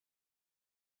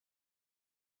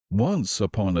Once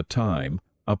upon a time,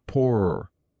 a poor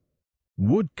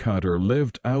woodcutter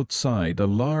lived outside a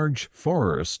large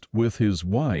forest with his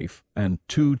wife and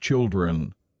 2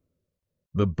 children.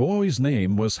 The boy's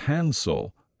name was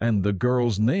Hansel, and the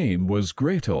girl's name was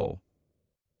Gretel.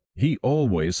 He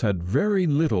always had very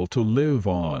little to live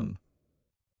on,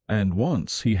 and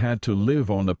once he had to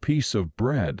live on a piece of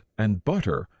bread and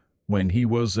butter when he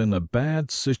was in a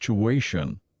bad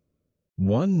situation.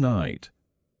 One night,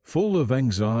 full of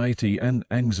anxiety,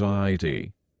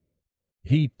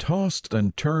 he tossed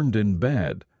and turned in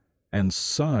bed, and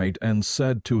sighed and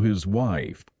said to his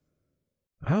wife,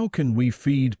 "How can we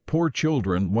feed poor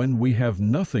children when we have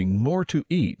nothing more to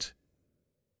eat?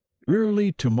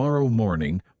 Early tomorrow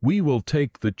morning we will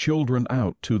take the children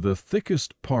out to the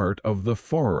thickest part of the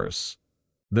forest.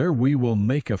 There we will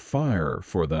make a fire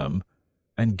for them,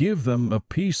 and give them a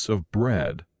piece of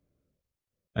bread.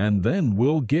 And then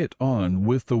we'll get on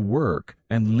with the work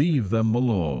and leave them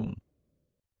alone.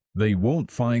 They won't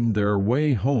find their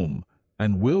way home,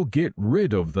 and we'll get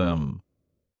rid of them."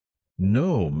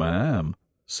 "No, ma'am,"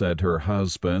 said her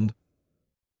husband.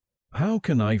 "How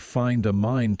can I find a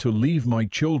mind to leave my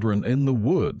children in the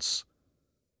woods?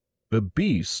 The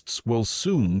beasts will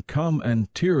soon come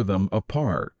and tear them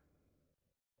apart."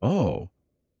 "Oh,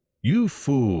 you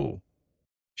fool,"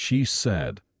 she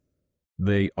said.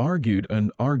 They argued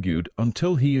and argued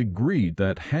until he agreed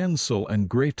that Hansel and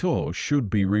Gretel should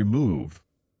be removed.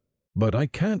 "But I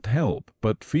can't help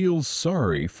but feel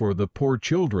sorry for the poor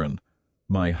children,"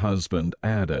 my husband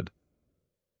added.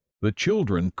 The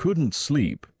children couldn't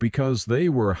sleep because they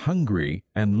were hungry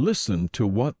and listened to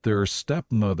what their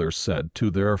stepmother said to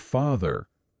their father.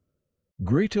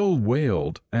 Gretel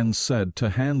wailed and said to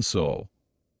Hansel,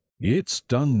 "It's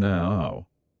done now."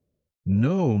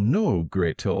 "No, no,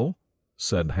 Gretel,"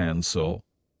 said Hansel.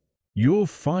 "You'll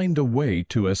find a way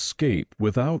to escape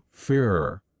without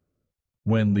fear."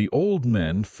 When the old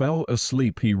man fell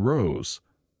asleep he rose,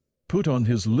 put on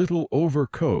his little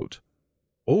overcoat,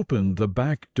 opened the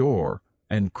back door,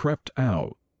 and crept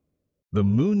out. The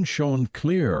moon shone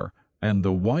clear, and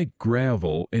the white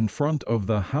gravel in front of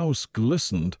the house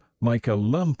glistened like a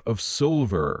lump of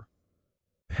silver.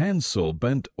 Hansel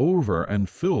bent over and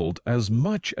filled as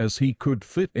much as he could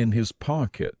fit in his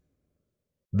pocket.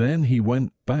 Then he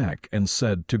went back and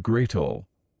said to Gretel,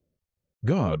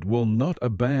 "God will not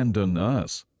abandon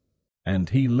us," and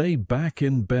he lay back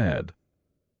in bed.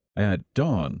 At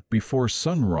dawn, before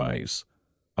sunrise,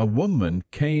 a woman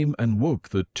came and woke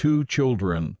the 2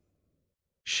 children.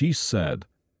 She said,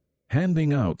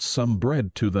 handing out some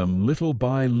bread to them little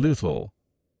by little,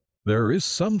 "There is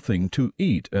something to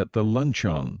eat at the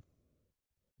luncheon."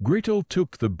 Gretel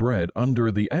took the bread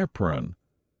under the apron,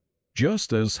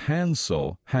 just as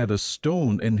Hansel had a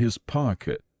stone in his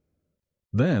pocket.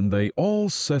 Then they all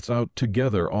set out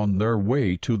together on their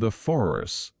way to the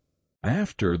forest.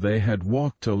 After they had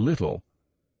walked a little,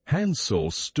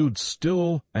 Hansel stood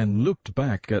still and looked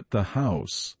back at the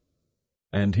house,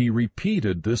 and he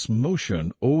repeated this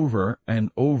motion over and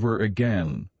over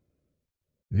again.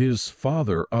 His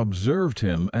father observed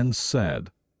him and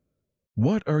said,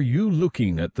 "What are you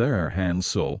looking at there,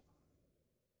 Hansel?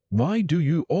 Why do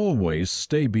you always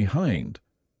stay behind?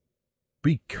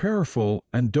 Be careful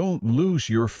and don't lose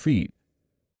your feet."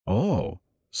 "Oh,"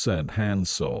 said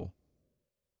Hansel,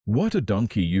 "what a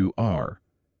donkey you are!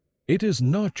 It is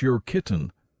not your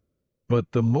kitten,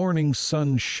 but the morning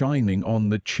sun shining on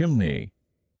the chimney."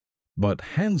 But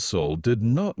Hansel did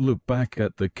not look back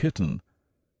at the kitten,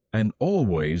 and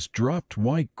always dropped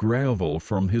white gravel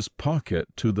from his pocket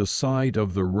to the side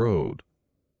of the road.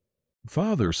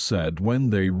 Father said when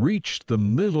they reached the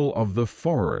middle of the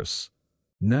forest,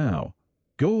 "Now,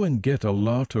 go and get a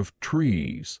lot of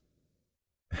trees."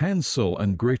 Hansel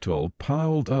and Gretel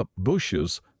piled up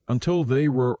bushes until they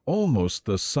were almost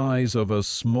the size of a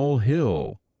small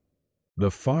hill.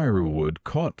 The firewood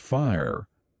caught fire,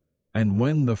 and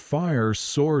when the fire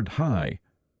soared high,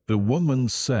 the woman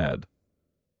said,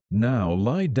 "Now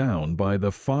lie down by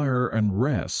the fire and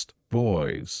rest,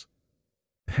 boys."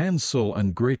 Hansel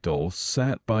and Gretel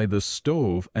sat by the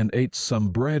stove and ate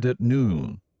some bread at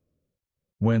noon.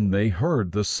 When they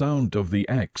heard the sound of the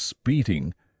axe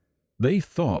beating, they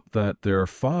thought that their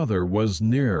father was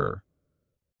near.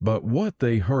 But what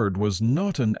they heard was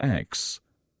not an axe,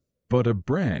 but a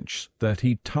branch that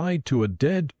he tied to a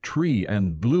dead tree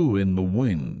and blew in the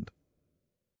wind.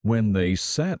 When they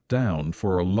sat down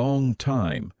for a long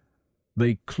time,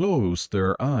 they closed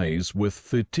their eyes with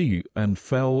fatigue and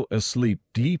fell asleep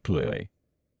deeply.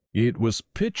 It was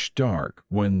pitch dark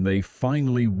when they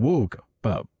finally woke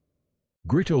up.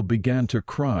 Gretel began to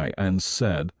cry and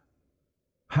said,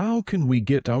 How can we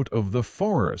get out of the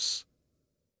forest?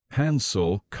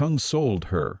 Hansel consoled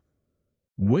her.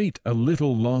 Wait a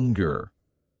little longer.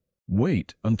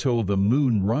 Wait until the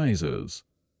moon rises.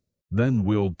 Then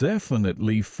we'll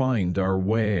definitely find our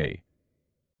way.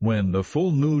 When the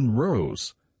full moon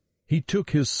rose, he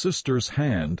took his sister's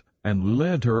hand and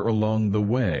led her along the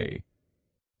way,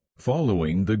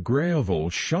 following the gravel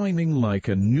shining like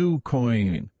a new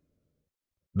coin.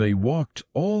 They walked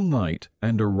all night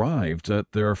and arrived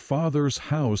at their father's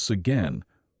house again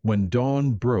when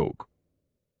dawn broke.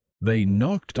 They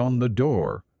knocked on the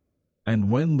door, and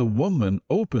when the woman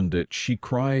opened it, she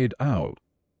cried out,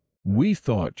 "We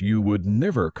thought you would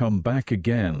never come back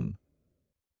again."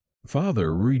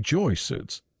 Father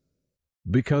rejoiced,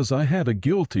 because I had a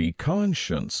guilty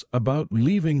conscience about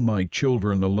leaving my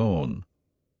children alone.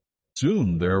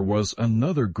 Soon there was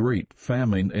another great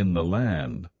famine in the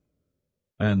land,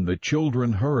 and the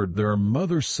children heard their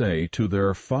mother say to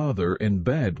their father in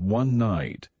bed one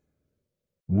night,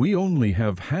 "We only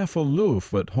have half a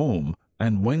loaf at home,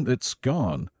 and when it's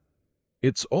gone,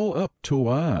 it's all up to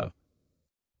us."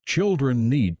 Children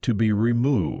need to be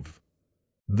removed.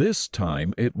 This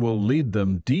time it will lead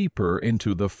them deeper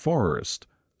into the forest,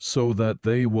 so that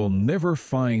they will never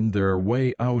find their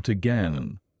way out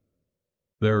again.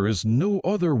 There is no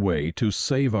other way to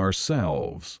save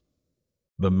ourselves.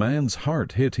 The man's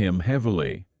heart hit him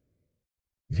heavily.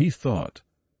 He thought,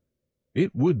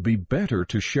 "It would be better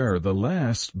to share the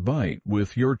last bite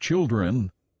with your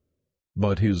children."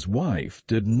 But his wife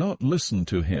did not listen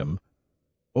to him,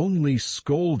 only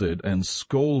scolded and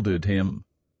scolded him.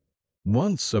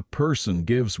 Once a person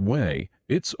gives way,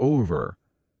 it's over,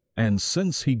 and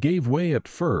since he gave way at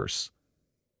first,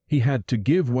 he had to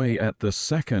give way at the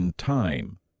second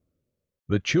time.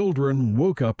 The children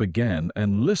woke up again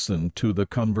and listened to the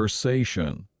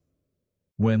conversation.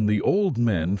 When the old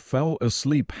men fell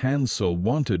asleep, Hansel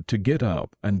wanted to get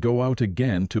up and go out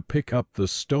again to pick up the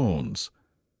stones,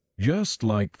 just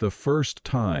like the first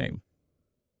time.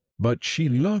 But she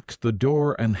locked the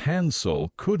door and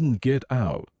Hansel couldn't get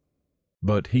out.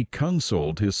 But he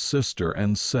consoled his sister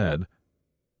and said,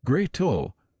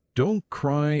 "Gretel, don't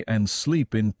cry and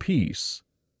sleep in peace."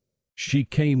 She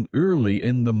came early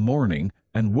in the morning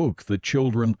and woke the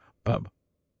children up.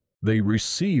 They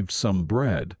received some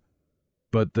bread,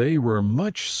 but they were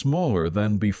much smaller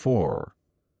than before.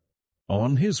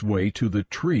 On his way to the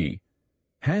tree,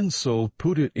 Hansel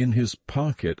put it in his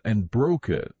pocket and broke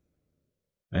it.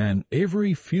 And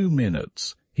every few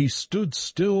minutes he stood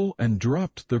still and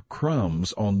dropped the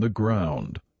crumbs on the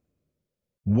ground.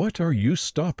 "What are you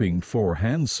stopping for,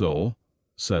 Hansel?"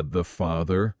 said the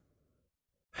father.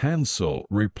 Hansel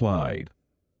replied.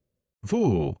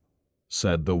 "Fool,"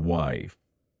 said the wife,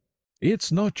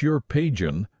 "it's not your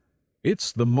pigeon,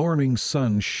 it's the morning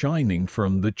sun shining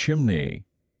from the chimney."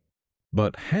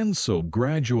 But Hansel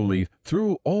gradually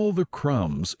threw all the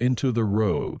crumbs into the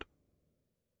road.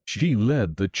 She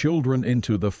led the children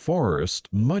into the forest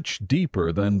much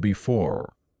deeper than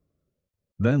before.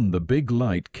 Then the big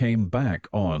light came back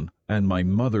on, and my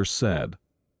mother said,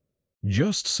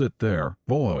 "Just sit there,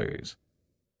 boys.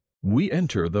 We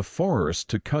enter the forest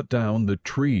to cut down the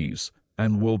trees,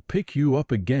 and we'll pick you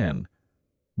up again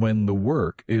when the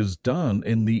work is done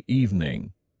in the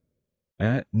evening."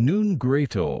 At noon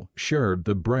Gretel shared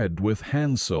the bread with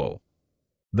Hansel.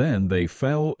 Then they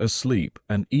fell asleep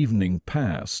and evening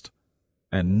passed,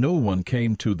 and no one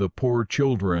came to the poor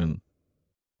children.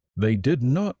 They did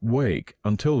not wake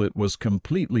until it was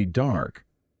completely dark,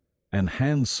 and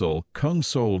Hansel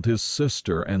consoled his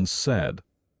sister and said,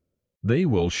 "They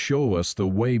will show us the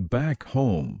way back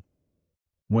home."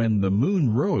 When the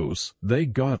moon rose, they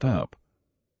got up,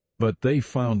 but they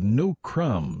found no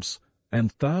crumbs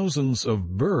and thousands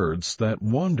of birds that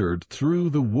wandered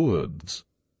through the woods,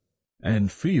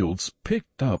 and fields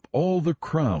picked up all the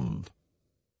crumbs.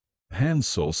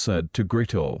 Hansel said to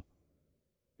Gretel,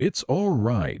 "It's all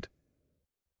right.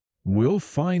 We'll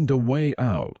find a way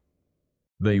out."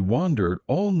 They wandered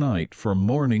all night from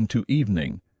morning to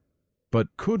evening,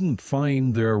 but couldn't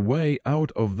find their way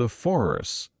out of the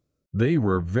forest. They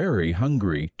were very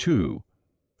hungry, too,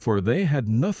 for they had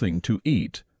nothing to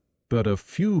eat but a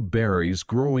few berries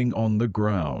growing on the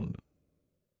ground.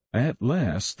 At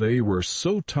last they were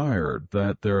so tired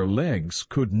that their legs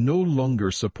could no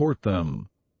longer support them,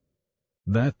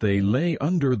 that they lay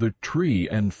under the tree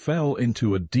and fell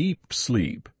into a deep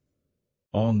sleep.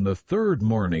 On the third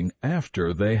morning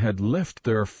after they had left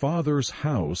their father's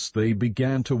house, they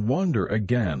began to wander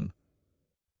again,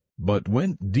 but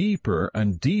went deeper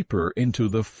and deeper into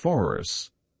the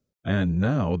forest, and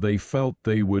now they felt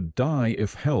they would die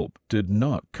if help did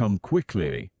not come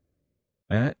quickly.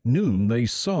 At noon they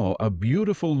saw a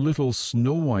beautiful little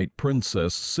snow-white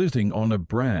princess sitting on a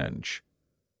branch.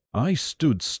 I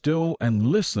stood still and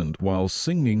listened while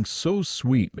singing so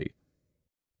sweetly.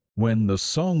 When the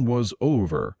song was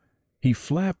over, he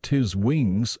flapped his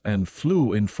wings and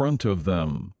flew in front of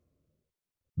them.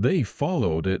 They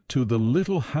followed it to the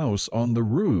little house on the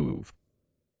roof.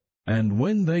 And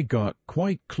when they got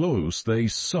quite close they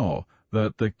saw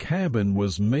that the cabin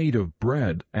was made of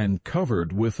bread and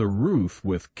covered with a roof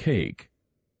with cake,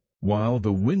 while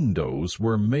the windows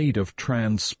were made of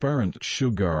transparent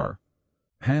sugar.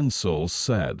 Hansel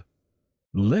said,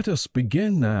 "Let us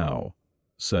begin now,"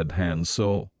 said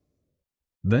Hansel.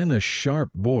 Then a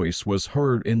sharp voice was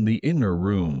heard in the inner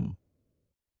room.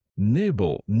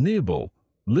 "Nibble, nibble,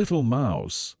 little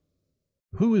mouse.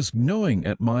 Who is gnawing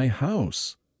at my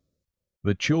house?"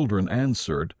 The children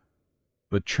answered,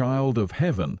 "The child of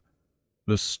heaven,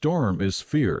 the storm is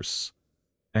fierce,"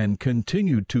 and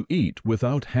continued to eat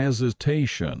without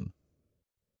hesitation.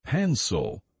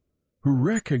 Hansel, who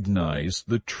recognized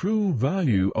the true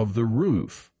value of the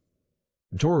roof,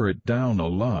 tore it down a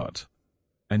lot,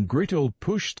 and Gretel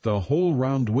pushed the whole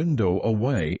round window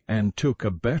away and took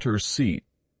a better seat.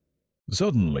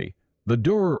 Suddenly, the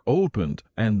door opened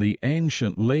and the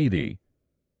ancient lady,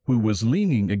 who was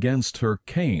leaning against her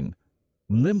cane,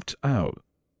 limped out.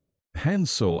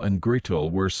 Hansel and Gretel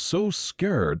were so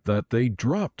scared that they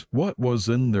dropped what was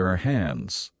in their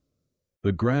hands.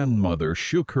 The grandmother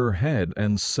shook her head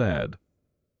and said,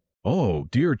 "Oh,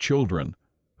 dear children,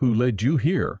 who led you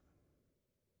here?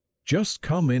 Just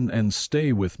come in and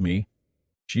stay with me."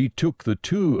 She took the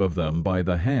two of them by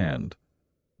the hand,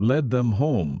 led them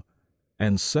home,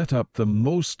 and set up the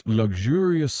most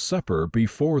luxurious supper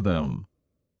before them.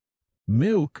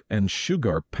 Milk and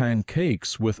sugar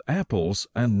pancakes with apples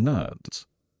and nuts.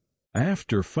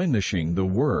 After finishing the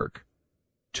work,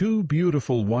 2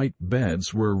 beautiful white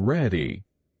beds were ready,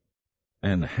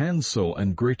 and Hansel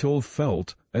and Gretel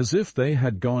felt as if they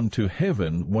had gone to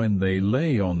heaven when they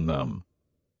lay on them.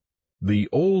 The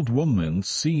old woman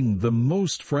seemed the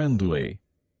most friendly,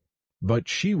 but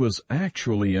she was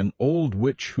actually an old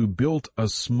witch who built a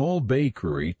small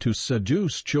bakery to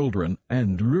seduce children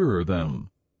and lure them.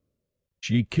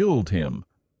 She killed him,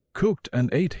 cooked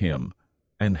and ate him,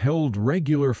 and held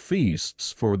regular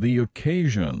feasts for the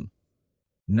occasion.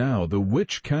 Now the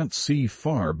witch can't see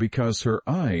far because her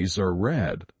eyes are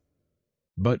red,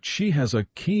 but she has a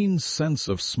keen sense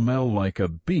of smell like a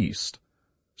beast,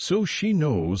 so she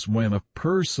knows when a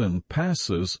person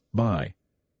passes by.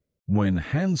 When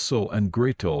Hansel and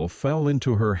Gretel fell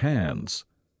into her hands,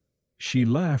 she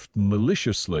laughed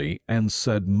maliciously and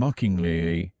said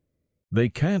mockingly, "They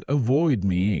can't avoid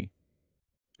me."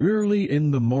 Early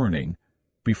in the morning,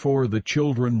 before the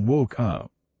children woke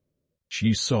up,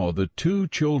 she saw the 2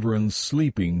 children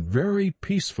sleeping very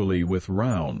peacefully with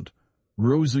round,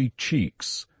 rosy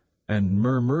cheeks, and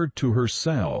murmured to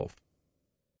herself.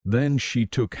 Then she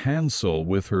took Hansel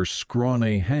with her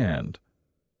scrawny hand,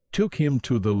 took him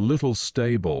to the little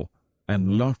stable,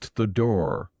 and locked the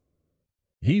door.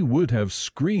 He would have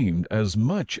screamed as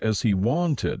much as he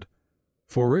wanted,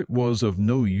 for it was of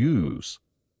no use.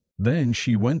 Then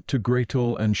she went to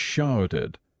Gretel and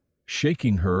shouted,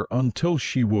 shaking her until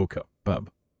she woke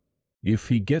up, "If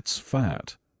he gets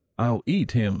fat, I'll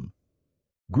eat him."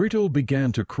 Gretel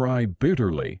began to cry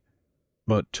bitterly,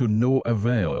 but to no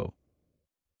avail.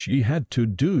 She had to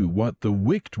do what the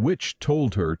wicked witch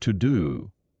told her to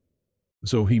do.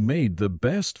 So he made the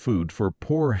best food for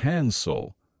poor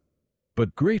Hansel,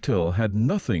 but Gretel had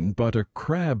nothing but a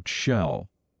crabbed shell.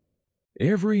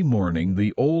 Every morning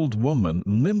the old woman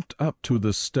limped up to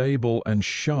the stable and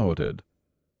shouted,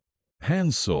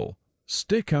 "Hansel,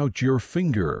 stick out your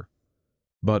finger."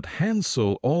 But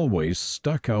Hansel always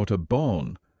stuck out a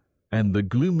bone, and the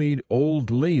gloomy old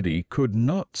lady could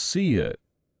not see it.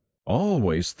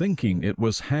 Always thinking it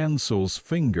was Hansel's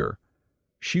finger,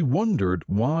 she wondered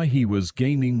why he was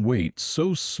gaining weight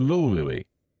so slowly.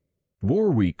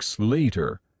 4 weeks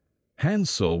later,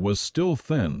 Hansel was still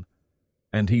thin,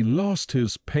 and he lost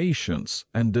his patience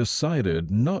and decided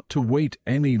not to wait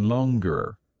any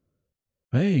longer.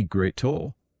 "Hey,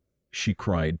 Gretel," she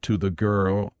cried to the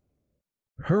girl,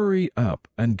 "hurry up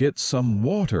and get some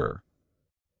water.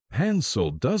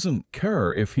 Hansel doesn't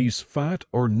care if he's fat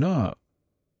or not.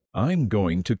 I'm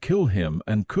going to kill him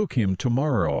and cook him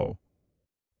tomorrow."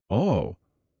 Oh,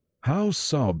 how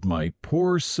sobbed my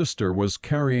poor sister was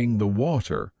carrying the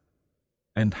water,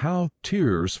 and how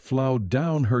tears flowed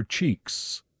down her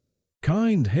cheeks.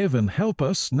 "Kind heaven, help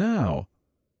us now,"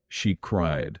 she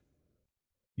cried.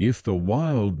 "If the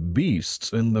wild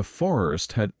beasts in the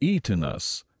forest had eaten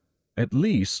us, At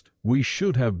least we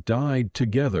should have died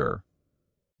together.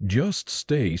 Just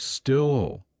stay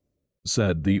still,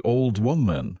 said the old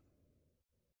woman.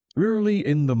 Early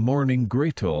in the morning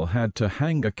Gretel had to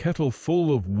hang a kettle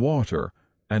full of water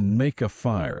and make a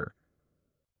fire.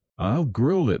 I'll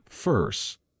grill it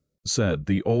first, said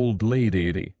the old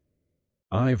lady.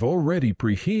 I've already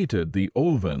preheated the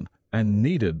oven and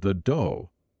kneaded the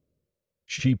dough.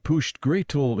 She pushed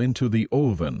Gretel into the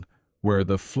oven, where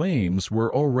the flames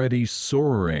were already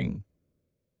soaring.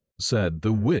 Said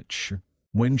the witch.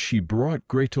 When she brought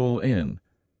Gretel in,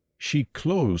 she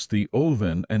closed the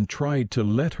oven and tried to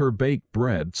let her bake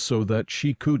bread so that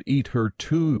she could eat her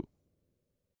too.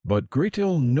 But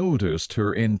Gretel noticed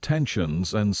her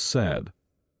intentions and said,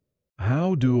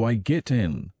 "How do I get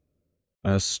in?"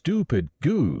 "A stupid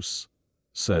goose,"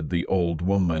 said the old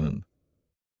woman.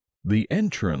 "The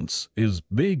entrance is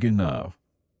big enough.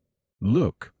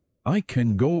 Look, I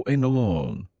can go in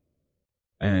alone."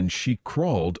 And she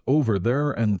crawled over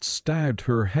there and stabbed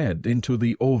her head into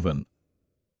the oven.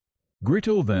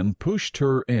 Gretel then pushed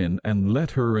her in and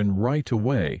let her in right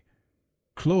away,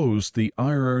 closed the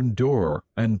iron door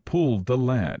and pulled the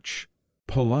latch.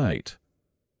 Polite.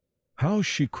 How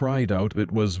she cried out,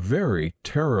 it was very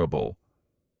terrible.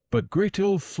 But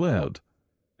Gretel fled,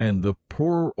 and the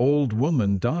poor old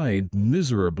woman died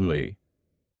miserably.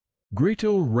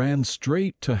 Gretel ran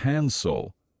straight to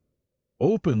Hansel,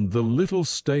 opened the little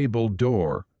stable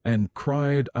door, and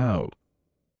cried out,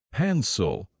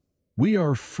 "Hansel, we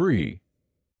are free.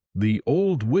 The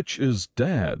old witch is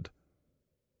dead."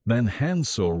 Then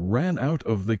Hansel ran out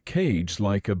of the cage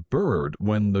like a bird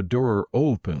when the door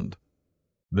opened.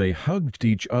 They hugged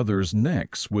each other's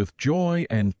necks with joy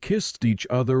and kissed each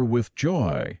other with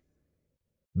joy.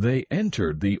 They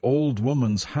entered the old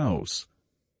woman's house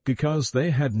because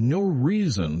they had no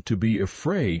reason to be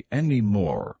afraid any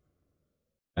more,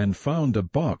 and found a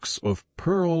box of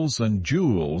pearls and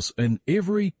jewels in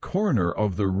every corner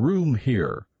of the room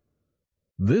here.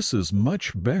 "This is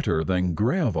much better than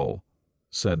gravel,"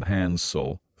 said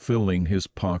Hansel, filling his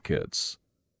pockets.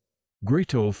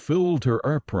 Gretel filled her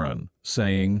apron,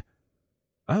 saying,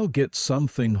 "I'll get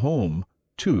something home,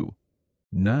 too."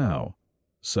 "Now,"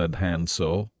 said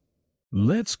Hansel,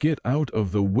 "let's get out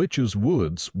of the witch's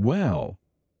woods well."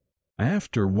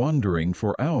 After wandering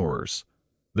for hours,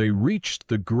 they reached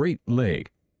the great lake.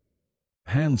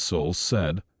 Hansel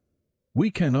said,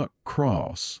 "We cannot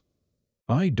cross.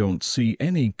 I don't see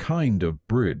any kind of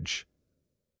bridge."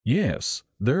 "Yes,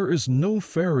 there is no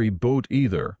ferry boat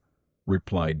either,"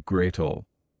 replied Gretel.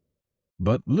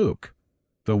 "But look,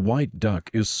 the white duck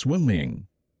is swimming."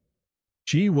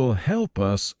 "She will help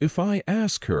us if I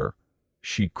ask her,"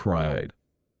 she cried.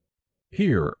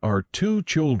 "Here are 2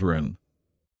 children.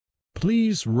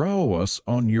 Please row us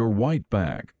on your white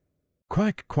back."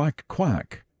 Quack, quack,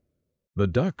 quack. The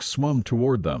duck swam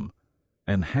toward them,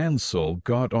 and Hansel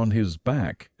got on his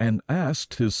back and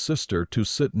asked his sister to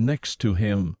sit next to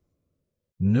him.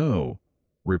 "No,"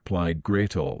 replied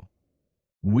Gretel.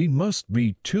 "We must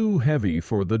be too heavy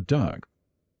for the duck.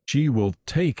 She will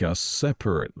take us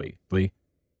separately."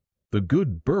 The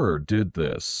good bird did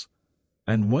this,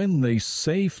 and when they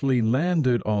safely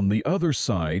landed on the other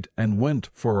side and went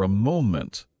for a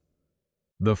moment,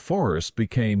 the forest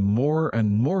became more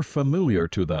and more familiar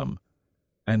to them,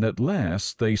 and at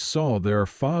last they saw their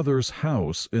father's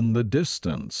house in the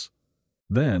distance.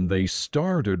 Then they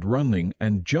started running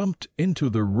and jumped into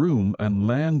the room and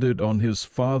landed on his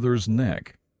father's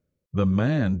neck. The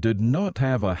man did not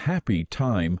have a happy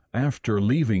time after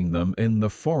leaving them in the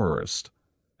forest,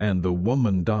 and the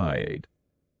woman died.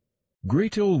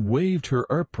 Gretel waved her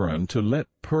apron to let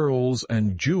pearls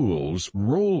and jewels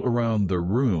roll around the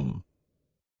room,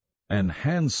 and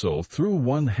Hansel threw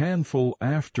one handful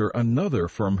after another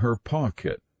from her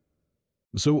pocket.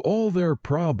 So all their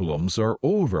problems are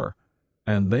over,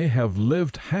 and they have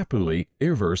lived happily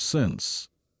ever since.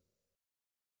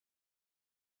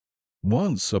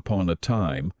 Once upon a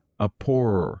time, a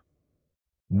poor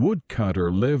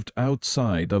woodcutter lived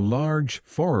outside a large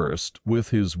forest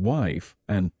with his wife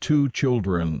and 2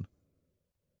 children.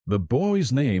 The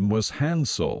boy's name was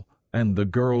Hansel, and the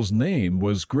girl's name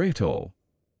was Gretel.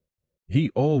 He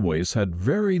always had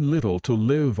very little to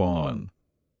live on,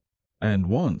 and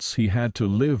once he had to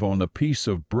live on a piece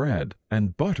of bread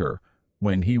and butter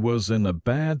when he was in a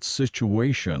bad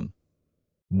situation.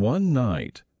 One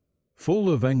night, full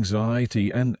of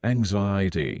anxiety,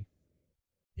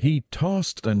 he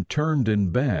tossed and turned in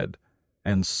bed,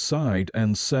 and sighed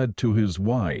and said to his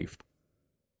wife,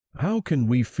 "How can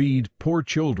we feed poor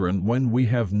children when we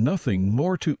have nothing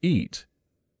more to eat?"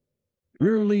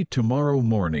 Early tomorrow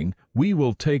morning we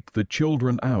will take the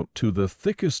children out to the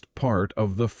thickest part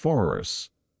of the forest.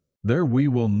 There we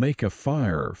will make a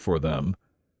fire for them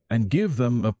and give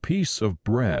them a piece of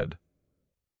bread.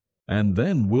 And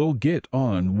then we'll get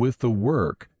on with the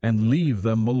work and leave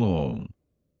them alone.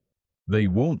 They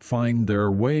won't find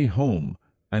their way home,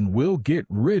 and we'll get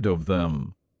rid of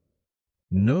them."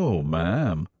 "No,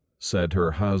 ma'am," said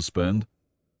her husband.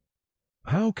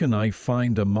 "How can I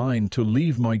find a mind to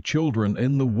leave my children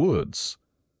in the woods?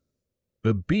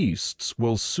 The beasts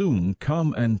will soon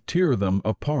come and tear them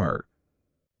apart."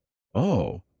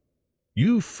 "Oh,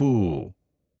 you fool,"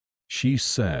 she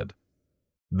said.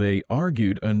 They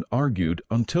argued and argued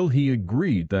until he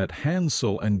agreed that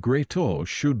Hansel and Gretel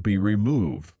should be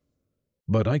removed.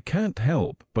 "But I can't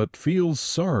help but feel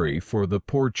sorry for the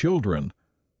poor children,"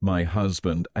 my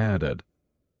husband added.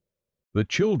 The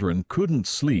children couldn't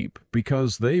sleep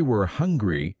because they were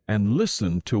hungry and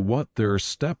listened to what their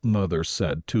stepmother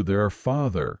said to their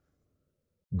father.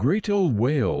 Gretel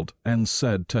wailed and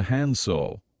said to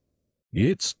Hansel,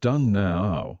 "It's done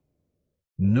now."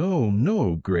 "No,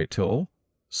 no, Gretel,"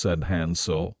 said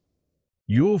Hansel.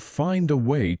 "You'll find a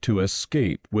way to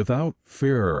escape without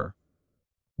fear."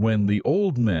 When the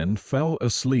old man fell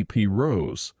asleep he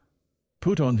rose,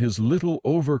 put on his little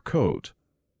overcoat,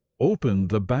 opened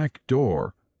the back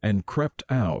door, and crept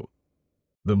out.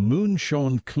 The moon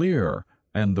shone clear,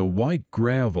 and the white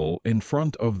gravel in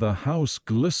front of the house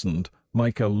glistened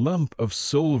like a lump of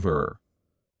silver.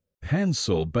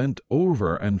 Hansel bent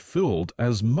over and filled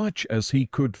as much as he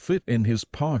could fit in his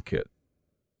pocket.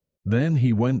 Then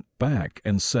he went back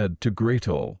and said to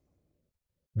Gretel,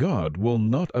 "God will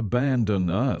not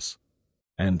abandon us,"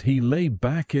 and he lay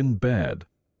back in bed.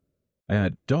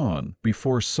 At dawn,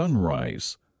 before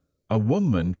sunrise, a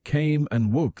woman came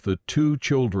and woke the two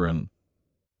children.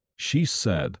 She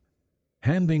said,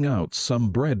 handing out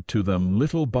some bread to them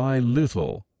little by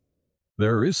little,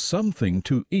 "There is something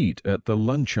to eat at the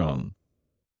luncheon."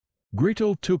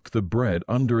 Gretel took the bread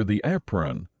under the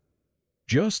apron,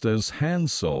 just as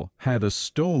Hansel had a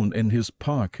stone in his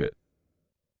pocket.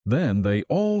 Then they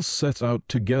all set out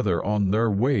together on their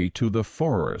way to the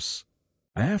forest.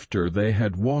 After they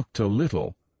had walked a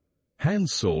little,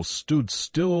 Hansel stood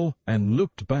still and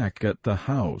looked back at the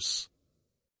house,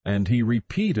 and he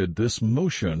repeated this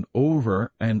motion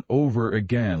over and over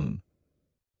again.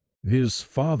 His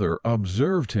father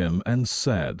observed him and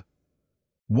said,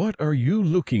 "What are you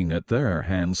looking at there,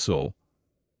 Hansel?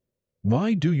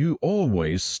 Why do you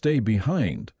always stay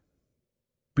behind?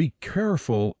 Be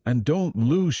careful and don't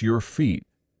lose your feet."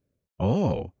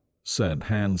 "Oh," said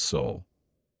Hansel,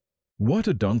 "what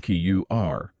a donkey you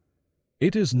are!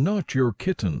 It is not your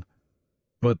kitten,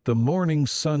 but the morning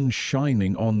sun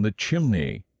shining on the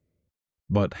chimney."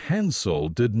 But Hansel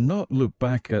did not look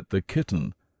back at the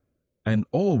kitten, and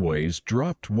always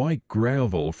dropped white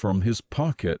gravel from his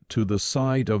pocket to the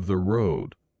side of the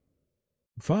road.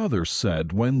 Father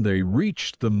said when they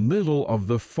reached the middle of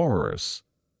the forest,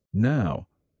 "Now,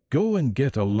 go and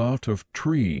get a lot of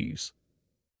trees."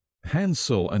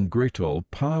 Hansel and Gretel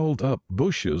piled up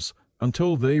bushes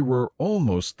until they were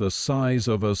almost the size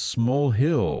of a small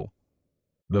hill.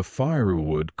 The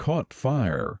firewood caught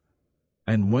fire,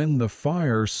 and when the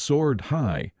fire soared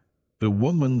high, the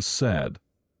woman said,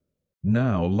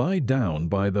 "Now lie down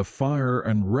by the fire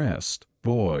and rest,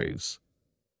 boys."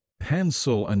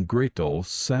 Hansel and Gretel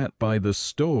sat by the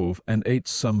stove and ate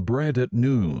some bread at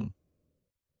noon.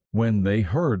 When they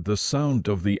heard the sound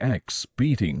of the axe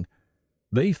beating,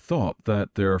 they thought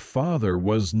that their father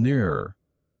was near.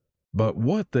 But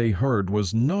what they heard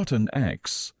was not an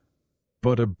axe,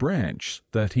 but a branch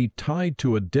that he tied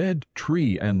to a dead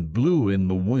tree and blew in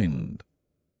the wind.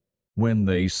 When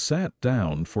they sat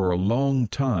down for a long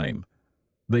time,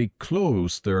 they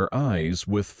closed their eyes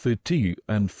with fatigue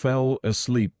and fell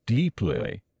asleep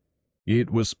deeply. It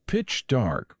was pitch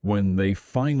dark when they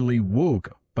finally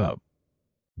woke up.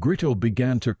 Gretel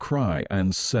began to cry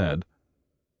and said,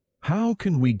 "How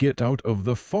can we get out of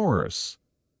the forest?"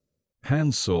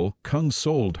 Hansel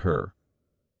consoled her.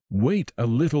 "Wait a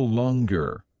little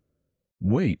longer.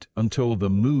 Wait until the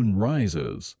moon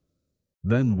rises.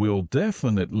 Then we'll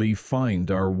definitely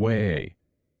find our way."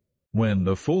 When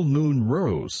the full moon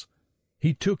rose,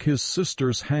 he took his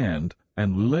sister's hand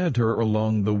and led her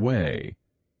along the way,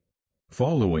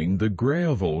 following the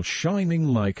gravel shining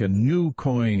like a new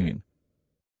coin.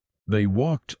 They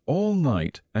walked all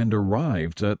night and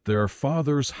arrived at their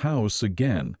father's house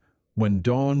again when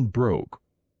dawn broke.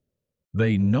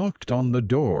 They knocked on the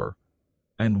door,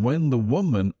 and when the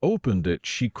woman opened it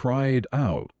she cried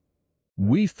out,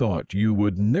 "We thought you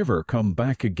would never come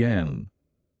back again."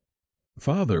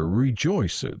 Father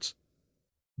rejoiced,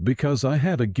 because I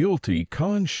had a guilty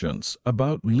conscience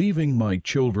about leaving my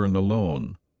children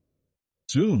alone.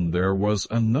 Soon there was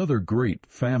another great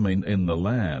famine in the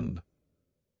land,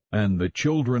 and the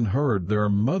children heard their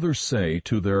mother say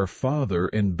to their father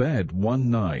in bed one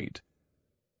night,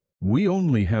 "We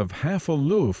only have half a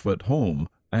loaf at home,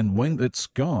 and when it's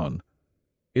gone,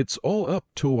 it's all up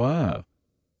to us.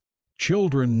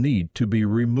 Children need to be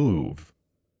removed.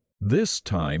 This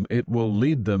time it will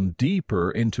lead them deeper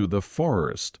into the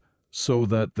forest, so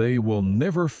that they will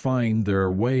never find their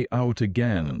way out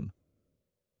again.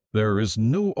 There is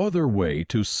no other way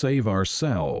to save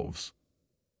ourselves."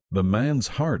 The man's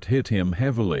heart hit him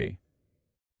heavily.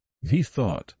 He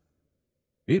thought,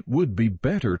 "It would be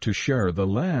better to share the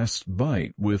last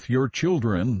bite with your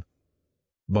children."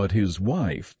 But his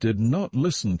wife did not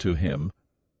listen to him,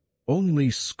 only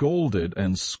scolded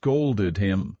and scolded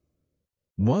him.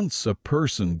 Once a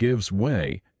person gives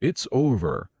way, it's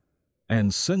over,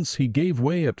 and since he gave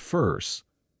way at first,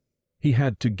 he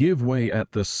had to give way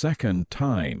at the second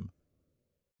time.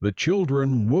 The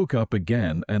children woke up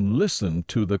again and listened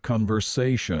to the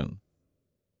conversation.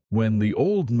 When the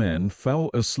old men fell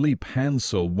asleep,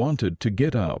 Hansel wanted to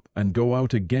get up and go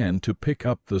out again to pick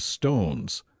up the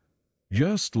stones,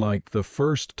 just like the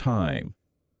first time.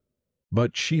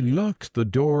 But she locked the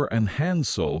door and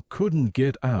Hansel couldn't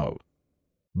get out.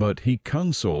 But he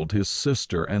consoled his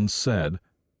sister and said,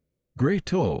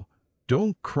 "Gretel,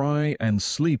 don't cry and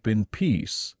sleep in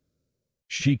peace."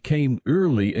 She came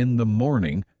early in the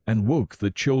morning and woke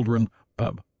the children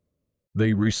up.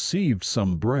 They received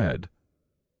some bread,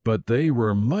 but they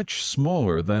were much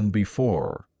smaller than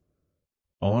before.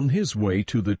 On his way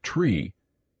to the tree,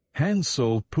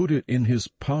 Hansel put it in his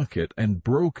pocket and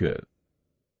broke it.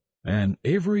 And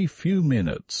every few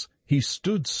minutes he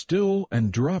stood still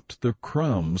and dropped the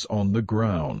crumbs on the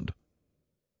ground.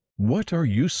 "What are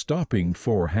you stopping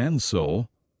for, Hansel?"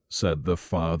 said the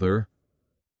father.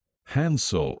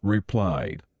 Hansel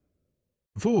replied.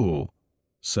 "Fool,"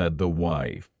 said the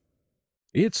wife,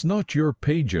 "it's not your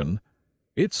pigeon,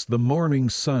 it's the morning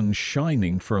sun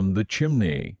shining from the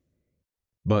chimney."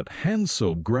 But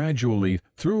Hansel gradually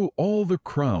threw all the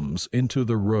crumbs into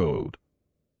the road.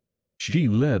 She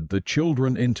led the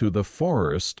children into the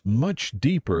forest much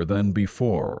deeper than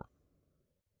before.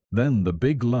 Then the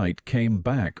big light came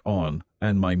back on,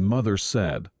 and my mother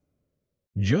said,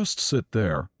 "Just sit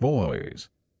there, boys.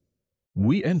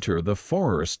 We enter the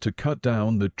forest to cut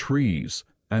down the trees,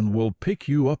 and will pick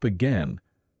you up again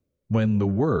when the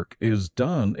work is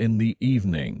done in the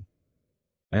evening."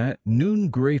 At noon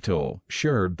Gretel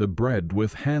shared the bread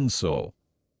with Hansel.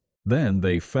 Then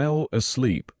they fell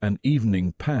asleep and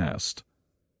evening passed,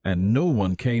 and no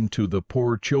one came to the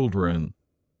poor children.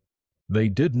 They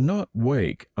did not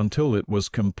wake until it was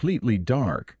completely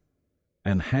dark,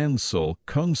 and Hansel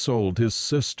consoled his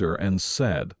sister and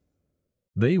said,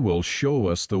 "They will show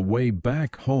us the way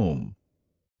back home."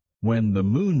 When the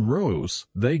moon rose,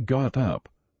 they got up,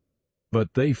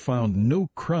 but they found no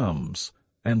crumbs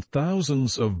and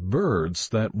thousands of birds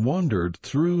that wandered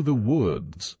through the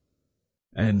woods,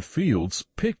 and fields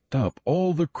picked up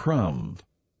all the crumbs.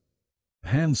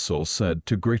 Hansel said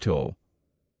to Gretel,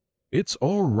 "It's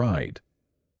all right.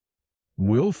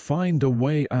 We'll find a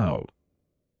way out."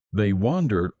 They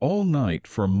wandered all night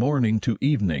from morning to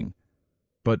evening,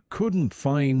 but couldn't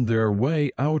find their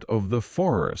way out of the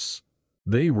forest.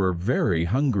 They were very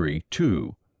hungry,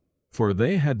 too, for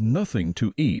they had nothing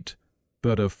to eat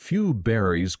but a few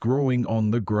berries growing on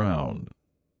the ground.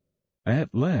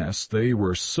 At last they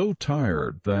were so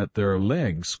tired that their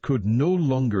legs could no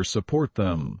longer support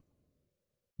them,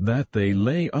 that they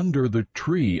lay under the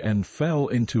tree and fell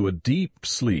into a deep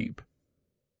sleep.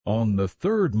 On the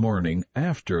third morning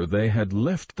after they had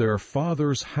left their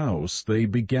father's house, they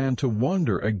began to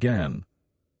wander again,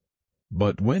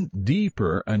 but went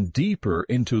deeper and deeper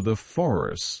into the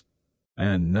forest,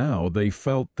 and now they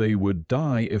felt they would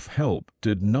die if help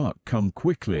did not come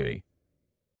quickly.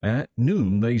 At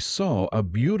noon they saw a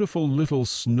beautiful little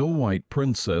snow-white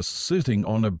princess sitting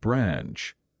on a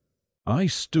branch. I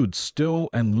stood still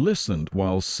and listened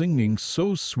while singing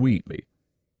so sweetly.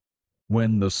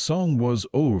 When the song was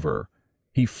over,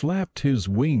 he flapped his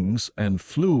wings and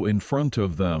flew in front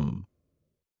of them.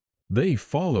 They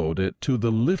followed it to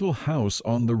the little house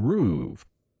on the roof,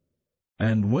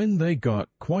 and when they got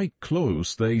quite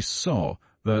close they saw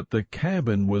that the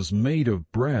cabin was made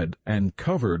of bread and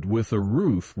covered with a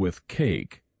roof with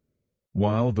cake,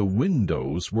 while the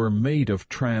windows were made of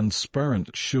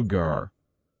transparent sugar.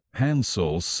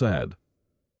 Hansel said,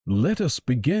 "Let us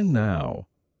begin now,"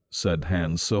 said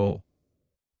Hansel.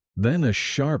 Then a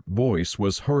sharp voice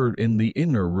was heard in the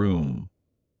inner room.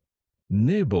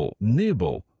 "Nibble,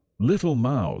 nibble, little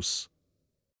mouse.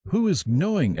 Who is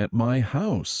gnawing at my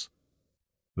house?"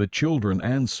 The children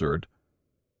answered,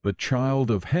 "The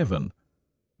child of heaven.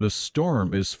 The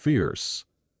storm is fierce,"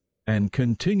 and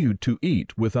continued to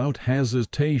eat without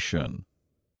hesitation.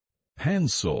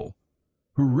 Hansel,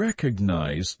 who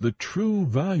recognized the true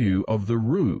value of the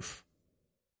roof,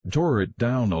 tore it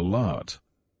down a lot,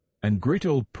 and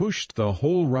Gretel pushed the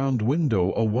whole round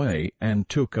window away and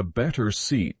took a better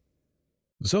seat.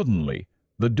 Suddenly,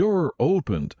 the door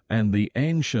opened and the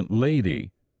ancient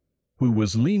lady, who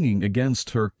was leaning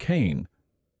against her cane,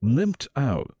 limped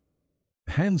out.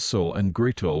 Hansel and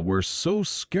Gretel were so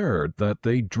scared that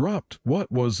they dropped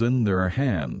what was in their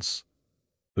hands.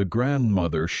 The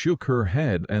grandmother shook her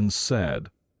head and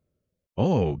said,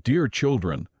 "Oh, dear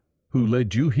children, who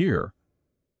led you here?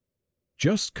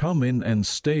 Just come in and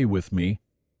stay with me."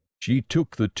 She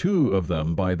took the two of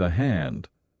them by the hand,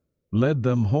 led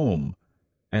them home,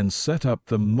 and set up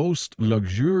the most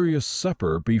luxurious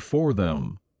supper before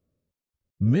them.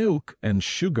 Milk and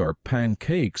sugar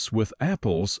pancakes with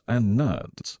apples and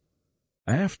nuts.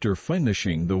 After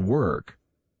finishing the work,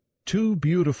 2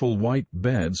 beautiful white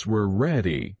beds were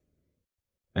ready,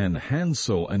 and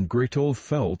Hansel and Gretel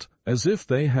felt as if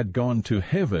they had gone to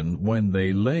heaven when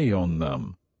they lay on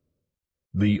them.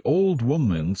 The old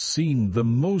woman seemed the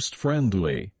most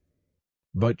friendly,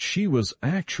 but she was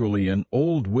actually an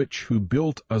old witch who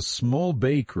built a small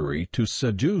bakery to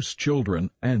seduce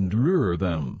children and lure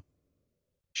them.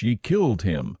 She killed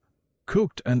him,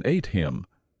 cooked and ate him,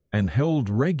 and held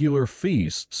regular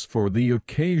feasts for the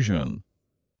occasion.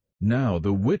 Now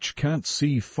the witch can't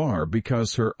see far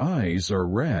because her eyes are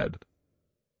red,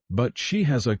 but she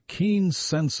has a keen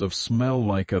sense of smell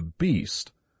like a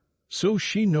beast, so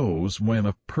she knows when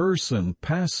a person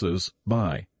passes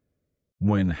by.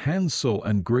 When Hansel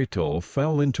and Gretel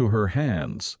fell into her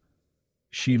hands,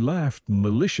 she laughed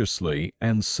maliciously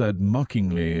and said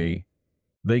mockingly,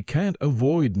 "They can't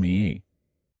avoid me."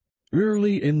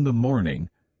 Early in the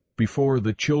morning, before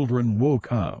the children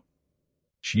woke up,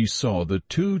 she saw the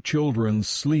 2 children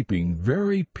sleeping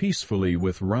very peacefully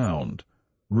with round,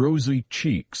 rosy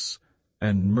cheeks,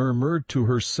 and murmured to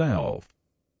herself.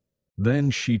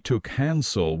 Then she took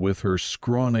Hansel with her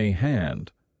scrawny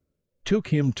hand, took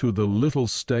him to the little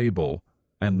stable,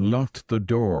 and locked the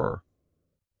door.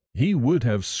 He would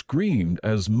have screamed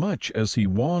as much as he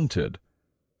wanted,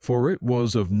 for it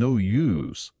was of no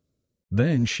use.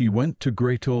 Then she went to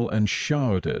Gretel and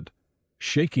shouted,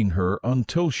 shaking her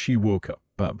until she woke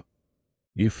up,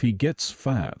 "If he gets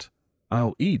fat,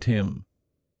 I'll eat him."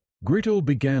 Gretel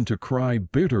began to cry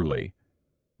bitterly,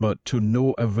 but to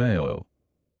no avail.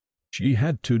 She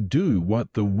had to do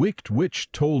what the wicked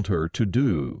witch told her to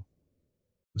do.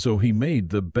 So he made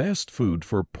the best food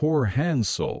for poor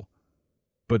Hansel,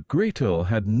 but Gretel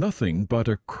had nothing but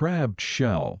a crabbed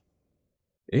shell.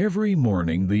 Every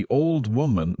morning the old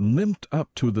woman limped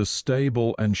up to the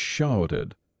stable and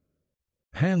shouted,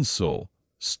 "Hansel,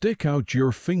 stick out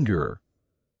your finger."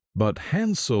 But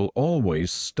Hansel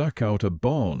always stuck out a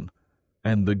bone,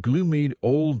 and the gloomy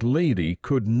old lady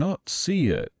could not see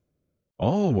it.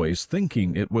 Always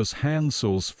thinking it was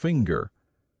Hansel's finger,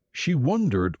 she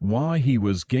wondered why he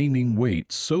was gaining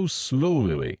weight so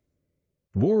slowly.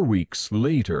 4 weeks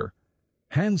later,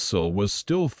 Hansel was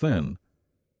still thin,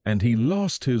 and he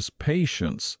lost his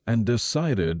patience and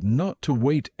decided not to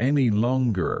wait any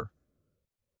longer.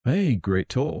 "Hey,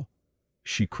 Gretel,"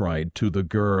 she cried to the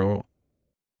girl,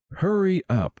 "hurry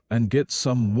up and get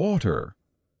some water.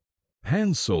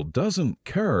 Hansel doesn't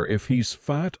care if he's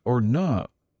fat or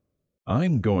not.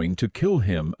 I'm going to kill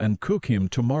him and cook him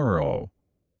tomorrow."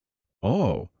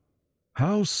 Oh,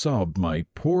 how sobbed my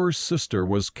poor sister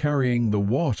was carrying the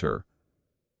water,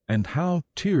 and how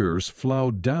tears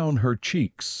flowed down her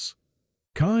cheeks.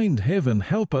 "Kind heaven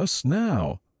help us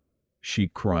now," she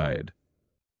cried.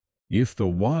 "If the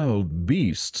wild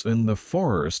beasts in the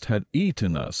forest had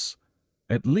eaten us,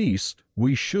 at least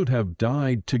we should have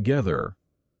died together."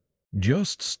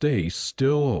 "Just stay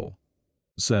still,"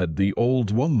 said the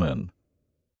old woman.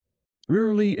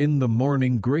 Early in the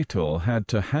morning Gretel had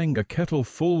to hang a kettle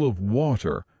full of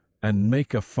water and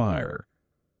make a fire.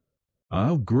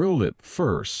 "I'll grill it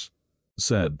first,"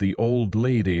 said the old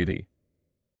lady.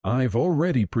 "I've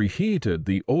already preheated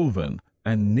the oven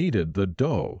and kneaded the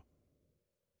dough."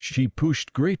 She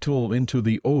pushed Gretel into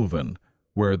the oven,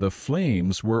 where the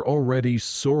flames were already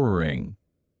soaring.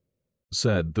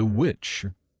 Said the witch,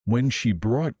 when she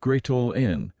brought Gretel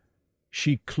in,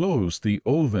 she closed the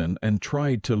oven and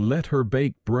tried to let her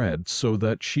bake bread so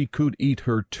that she could eat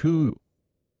her too.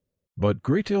 But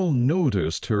Gretel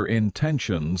noticed her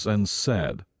intentions and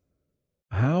said,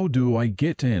 "How do I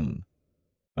get in?"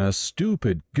 "A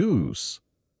stupid goose,"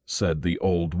 said the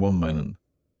old woman.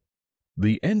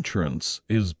 "The entrance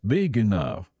is big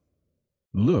enough.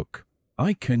 Look,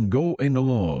 I can go in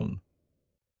alone."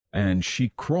 And she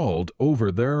crawled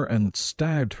over there and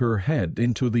stabbed her head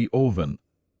into the oven.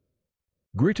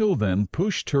 Gretel then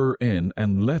pushed her in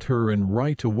and let her in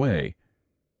right away,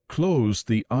 closed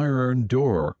the iron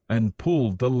door and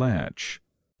pulled the latch.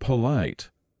 Polite.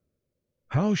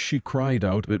 How she cried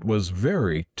out, it was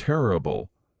very terrible.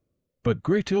 But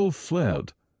Gretel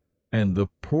fled, and the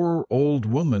poor old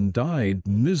woman died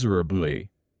miserably.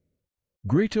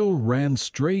 Gretel ran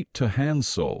straight to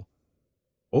Hansel,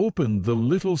 opened the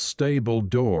little stable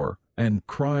door, and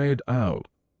cried out,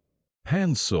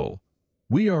 "Hansel,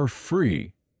 we are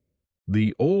free.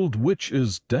 The old witch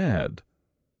is dead."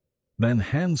 Then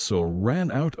Hansel ran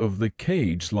out of the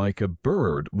cage like a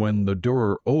bird when the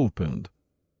door opened.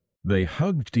 They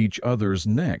hugged each other's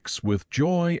necks with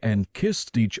joy and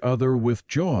kissed each other with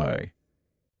joy.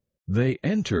 They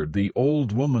entered the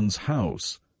old woman's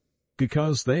house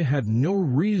because they had no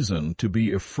reason to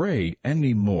be afraid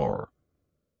any more,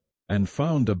 and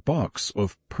found a box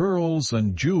of pearls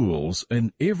and jewels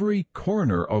in every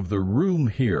corner of the room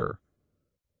here.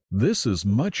 "This is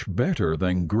much better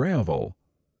than gravel,"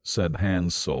 said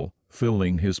Hansel,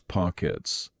 filling his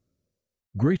pockets.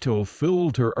 Gretel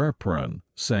filled her apron,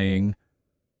 saying,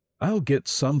 "I'll get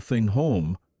something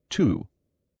home, too."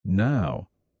 "Now,"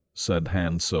 said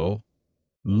Hansel,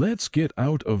 "let's get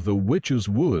out of the witch's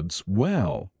woods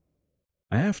well."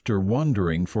 After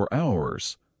wandering for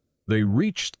hours, they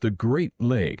reached the great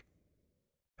lake.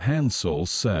 Hansel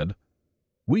said,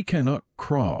 "We cannot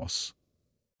cross.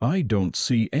 I don't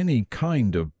see any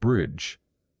kind of bridge."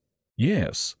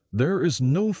 "Yes, there is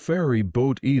no ferry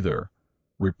boat either,"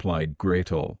 replied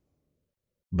Gretel.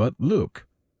 "But look,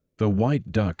 the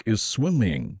white duck is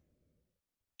swimming."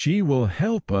 "She will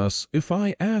help us if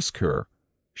I ask her,"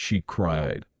 she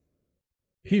cried.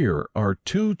 "Here are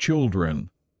 2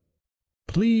 children.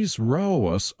 Please row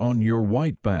us on your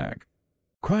white back."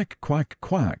 Quack, quack,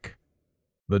 quack.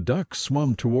 The duck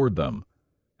swam toward them,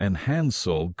 and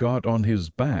Hansel got on his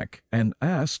back and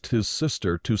asked his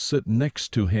sister to sit next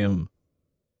to him.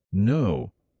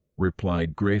 "No,"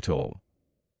 replied Gretel.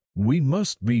 "We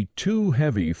must be too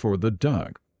heavy for the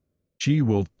duck. She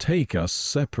will take us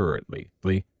separately."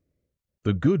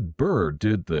 The good bird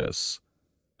did this,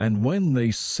 and when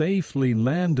they safely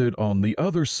landed on the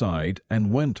other side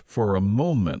and went for a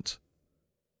moment,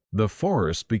 the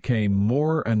forest became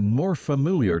more and more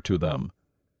familiar to them,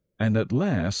 and at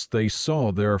last they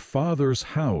saw their father's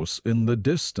house in the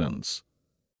distance.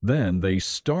 Then they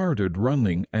started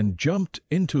running and jumped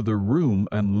into the room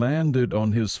and landed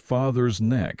on his father's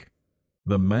neck.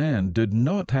 The man did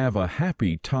not have a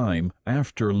happy time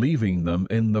after leaving them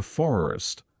in the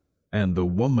forest, and the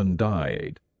woman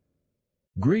died.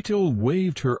 Gretel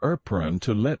waved her apron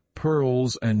to let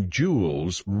pearls and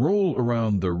jewels roll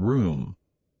around the room,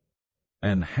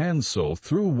 and Hansel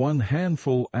threw one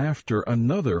handful after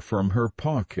another from her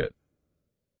pocket.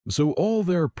 So all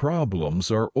their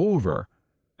problems are over,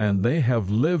 and they have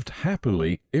lived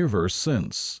happily ever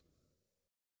since.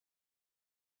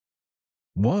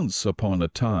 Once upon a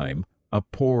time, a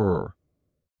poor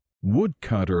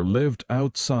woodcutter lived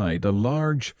outside a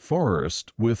large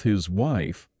forest with his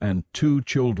wife and 2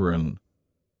 children.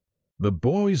 The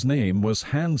boy's name was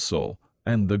Hansel,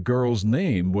 and the girl's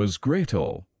name was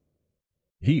Gretel.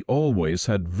 He always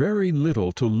had very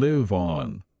little to live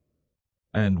on,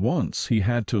 and once he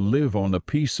had to live on a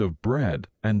piece of bread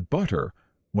and butter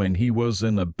when he was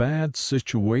in a bad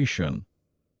situation.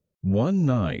 One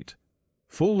night,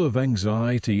 full of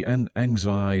anxiety,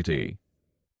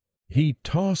 he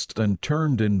tossed and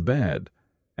turned in bed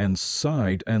and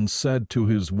sighed and said to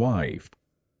his wife,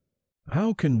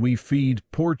 "How can we feed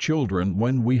poor children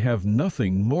when we have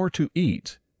nothing more to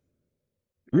eat?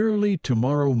 Early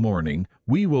tomorrow morning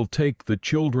we will take the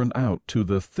children out to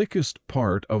the thickest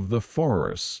part of the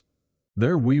forest.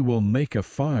 There we will make a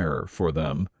fire for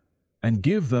them and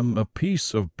give them a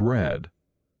piece of bread.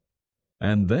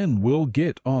 And then we'll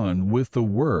get on with the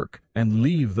work and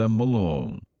leave them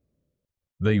alone.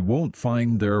 They won't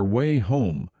find their way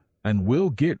home, and we'll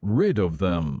get rid of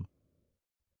them."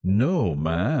 "No,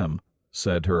 ma'am,"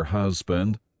 said her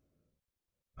husband.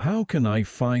 "How can I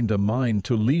find a mind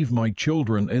to leave my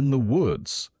children in the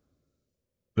woods?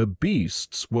 The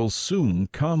beasts will soon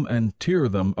come and tear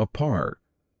them apart."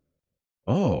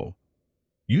 "Oh,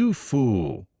 you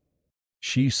fool,"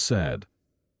 she said.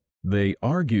 They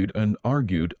argued and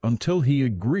argued until he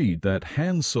agreed that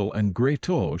Hansel and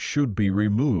Gretel should be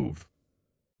removed.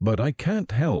 "But I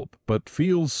can't help but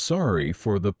feel sorry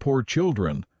for the poor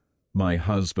children," my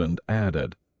husband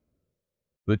added.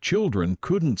 The children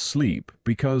couldn't sleep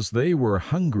because they were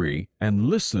hungry and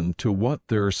listened to what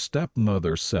their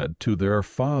stepmother said to their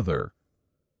father.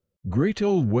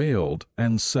 Gretel wailed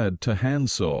and said to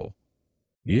Hansel,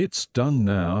 "It's done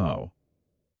now."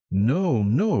 "No,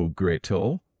 no,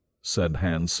 Gretel," said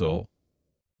Hansel.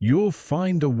 "You'll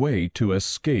find a way to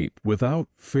escape without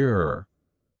fear."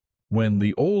 When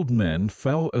the old man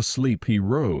fell asleep, he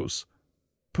rose,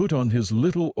 put on his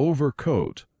little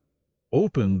overcoat,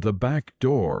 opened the back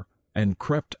door, and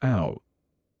crept out.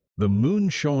 The moon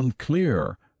shone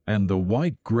clear, and the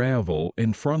white gravel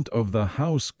in front of the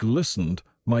house glistened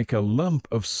like a lump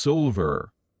of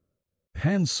silver.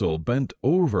 Hansel bent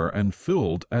over and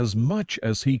filled as much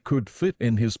as he could fit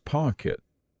in his pocket.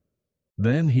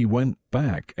 Then he went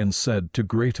back and said to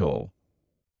Gretel,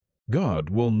 "God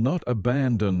will not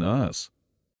abandon us,"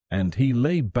 and he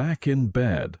lay back in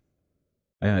bed.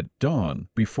 At dawn,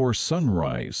 before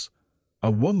sunrise, a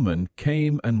woman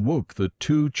came and woke the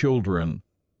two children.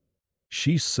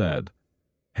 She said,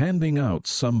 handing out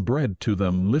some bread to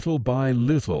them little by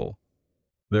little,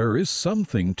 "There is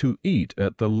something to eat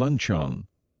at the luncheon."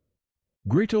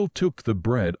 Gretel took the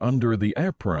bread under the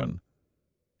apron,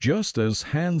 just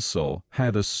as Hansel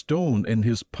had a stone in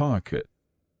his pocket.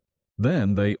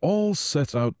 Then they all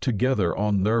set out together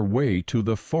on their way to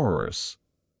the forest.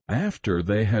 After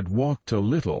they had walked a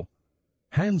little,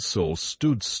 Hansel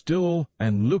stood still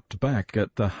and looked back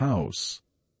at the house,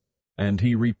 and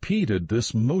he repeated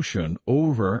this motion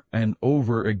over and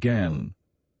over again.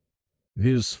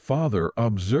 His father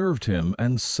observed him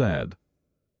and said,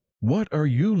 "What are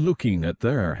you looking at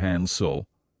there, Hansel?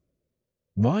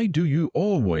 Why do you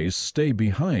always stay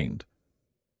behind?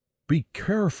 Be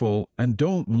careful and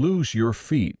don't lose your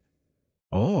feet."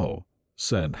 "Oh,"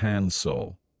 said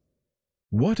Hansel,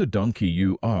 "what a donkey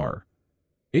you are!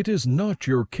 It is not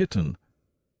your kitten,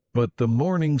 but the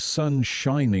morning sun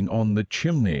shining on the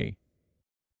chimney."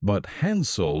 But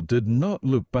Hansel did not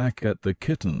look back at the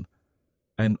kitten,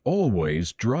 and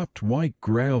always dropped white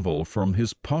gravel from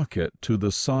his pocket to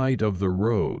the side of the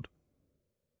road.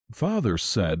 Father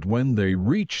said when they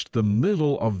reached the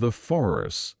middle of the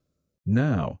forest,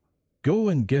 "Now, go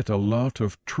and get a lot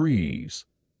of trees."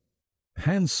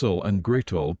 Hansel and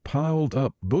Gretel piled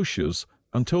up bushes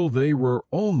until they were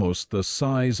almost the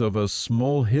size of a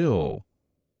small hill.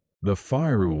 The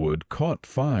firewood caught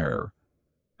fire,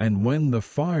 and when the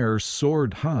fire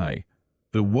soared high,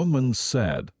 the woman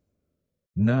said,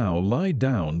 "Now lie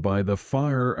down by the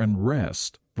fire and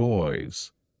rest,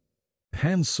 boys."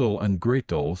 Hansel and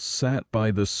Gretel sat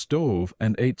by the stove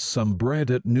and ate some bread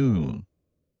at noon.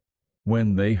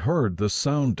 When they heard the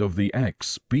sound of the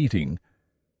axe beating,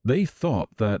 they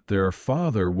thought that their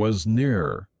father was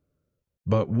near.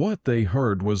 But what they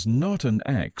heard was not an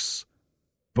axe,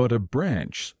 but a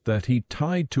branch that he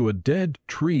tied to a dead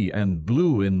tree and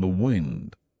blew in the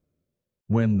wind.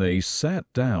 When they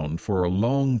sat down for a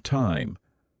long time,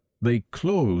 they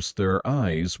closed their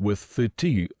eyes with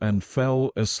fatigue and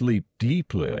fell asleep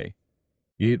deeply.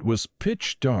 It was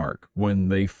pitch dark when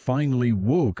they finally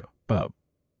woke up.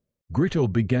 Gretel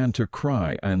began to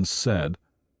cry and said,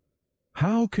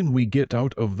 "How can we get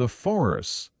out of the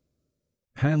forest?"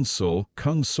 Hansel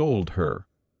consoled her.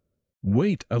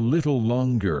 "Wait a little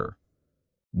longer.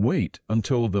 Wait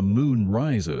until the moon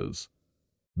rises.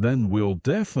 Then we'll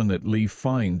definitely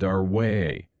find our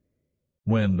way."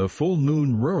 When the full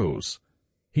moon rose,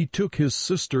 he took his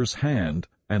sister's hand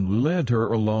and led her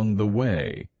along the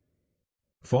way,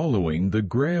 following the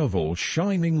gravel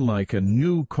shining like a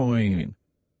new coin.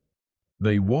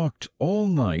 They walked all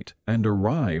night and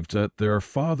arrived at their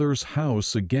father's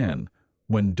house again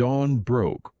when dawn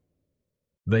broke.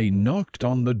 They knocked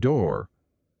on the door,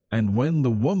 and when the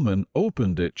woman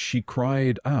opened it, she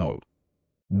cried out,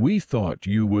 "We thought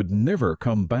you would never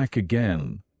come back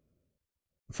again."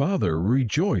 Father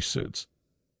rejoiced,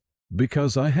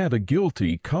 because I had a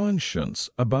guilty conscience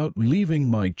about leaving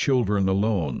my children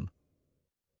alone.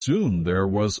 Soon there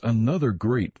was another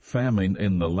great famine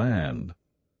in the land,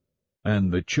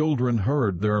 and the children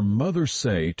heard their mother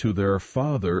say to their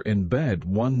father in bed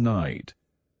one night,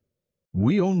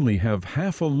 "We only have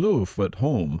half a loaf at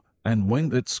home, and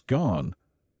when it's gone,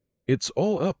 it's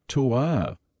all up to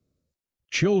us."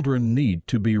 Children need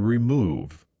to be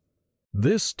removed.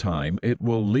 This time it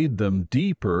will lead them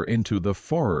deeper into the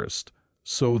forest,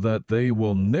 so that they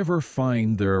will never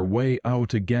find their way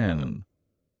out again.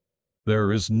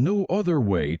 There is no other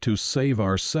way to save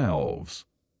ourselves.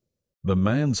 The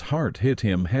man's heart hit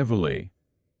him heavily.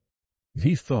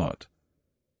 He thought,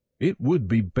 "It would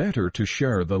be better to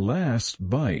share the last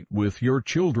bite with your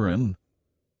children."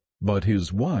 But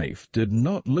his wife did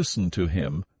not listen to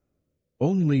him,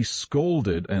 only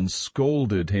scolded and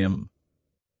scolded him.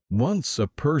 Once a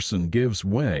person gives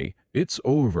way, it's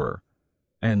over,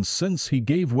 and since he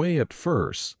gave way at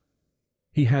first,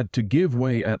 he had to give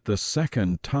way at the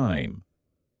second time.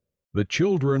 The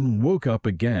children woke up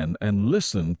again and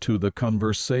listened to the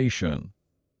conversation.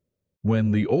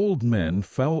 When the old men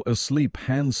fell asleep,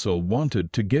 Hansel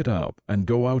wanted to get up and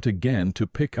go out again to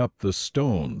pick up the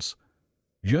stones,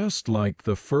 just like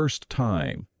the first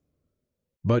time.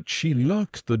 But she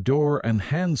locked the door and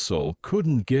Hansel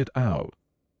couldn't get out.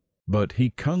 But he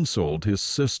consoled his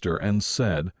sister and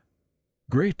said,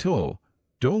 "Gretel,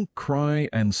 don't cry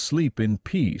and sleep in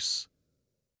peace."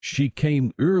 She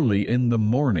came early in the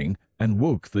morning and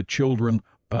woke the children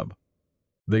up.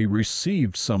 They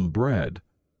received some bread,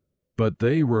 but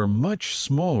they were much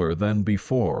smaller than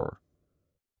before.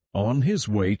 On his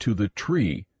way to the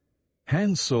tree,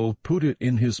 Hansel put it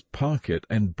in his pocket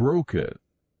and broke it.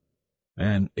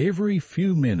 And every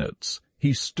few minutes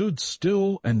he stood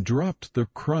still and dropped the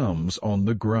crumbs on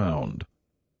the ground.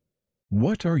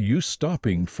 "What are you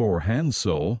stopping for,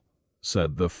 Hansel?"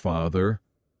 said the father.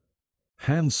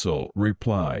 Hansel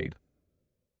replied.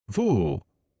 "Fool,"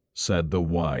 said the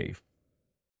wife,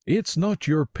 "it's not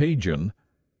your pigeon,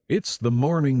 it's the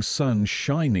morning sun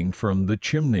shining from the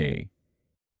chimney."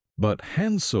 But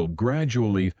Hansel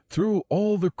gradually threw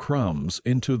all the crumbs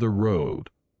into the road.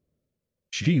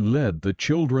 She led the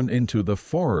children into the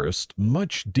forest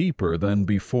much deeper than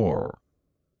before.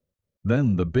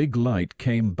 Then the big light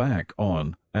came back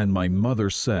on, and my mother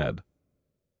said,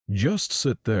 "Just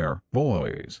sit there,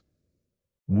 boys.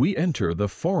 We enter the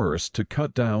forest to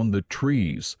cut down the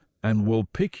trees, and we'll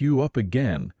pick you up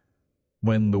again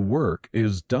when the work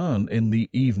is done in the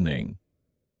evening."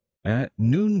 At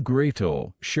noon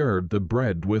Gretel shared the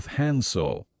bread with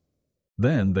Hansel.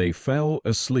 Then they fell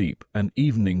asleep and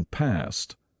evening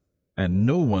passed, and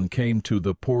no one came to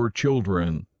the poor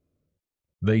children.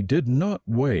 They did not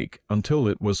wake until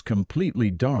it was completely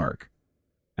dark,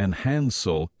 and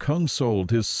Hansel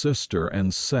consoled his sister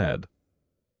and said,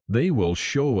 "They will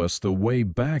show us the way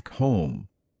back home."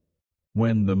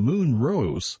 When the moon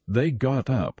rose, they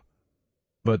got up,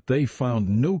 but they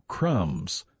found no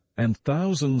crumbs and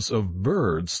thousands of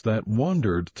birds that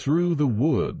wandered through the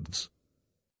woods,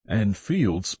 and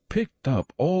fields picked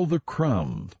up all the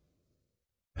crumbs.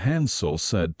 Hansel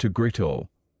said to Gretel,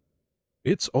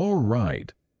 "It's all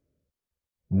right.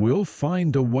 We'll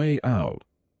find a way out."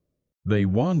 They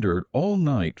wandered all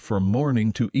night from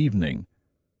morning to evening,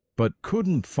 but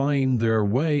couldn't find their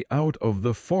way out of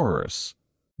the forest.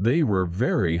 They were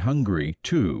very hungry,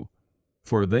 too,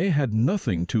 for they had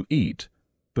nothing to eat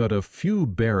but a few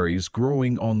berries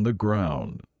growing on the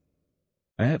ground.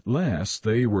 At last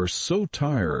they were so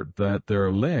tired that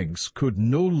their legs could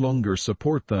no longer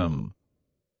support them,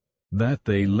 that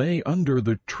they lay under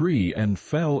the tree and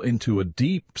fell into a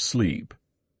deep sleep.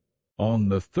 On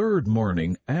the third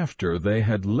morning after they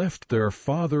had left their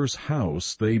father's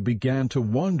house, they began to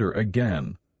wander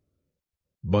again,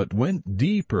 but went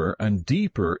deeper and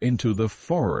deeper into the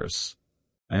forest,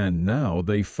 and now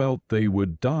they felt they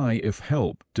would die if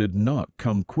help did not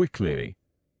come quickly.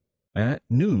 At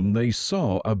noon they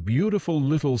saw a beautiful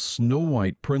little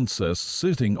snow-white princess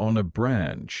sitting on a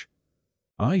branch.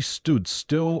 I stood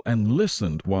still and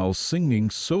listened while singing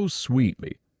so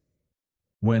sweetly.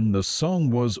 When the song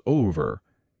was over,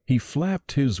 he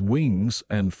flapped his wings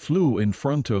and flew in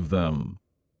front of them.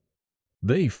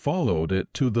 They followed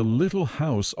it to the little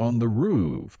house on the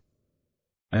roof,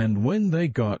 and when they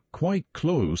got quite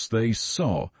close they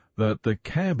saw that the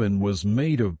cabin was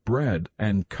made of bread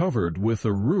and covered with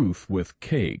a roof with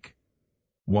cake,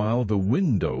 while the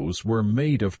windows were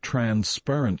made of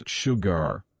transparent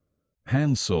sugar.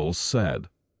 Hansel said,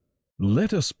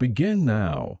 "Let us begin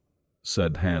now,"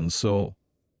 said Hansel.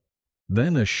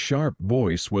 Then a sharp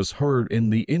voice was heard in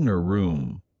the inner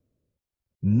room.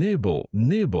 "Nibble,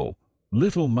 nibble,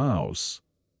 little mouse.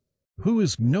 Who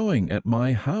is gnawing at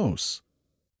my house?"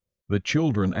 The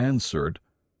children answered,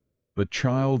 "The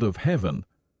child of heaven.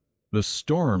 The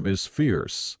storm is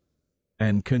fierce,"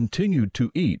 and continued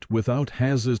to eat without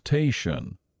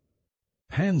hesitation.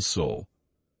 Hansel,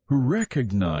 who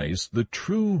recognized the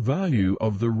true value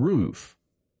of the roof,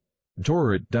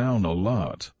 tore it down a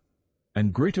lot,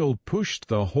 and Gretel pushed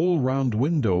the whole round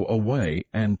window away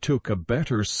and took a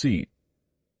better seat.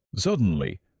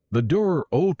 Suddenly, the door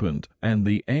opened and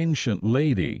the ancient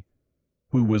lady,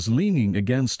 who was leaning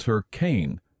against her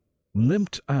cane,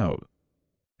 limped out.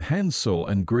 Hansel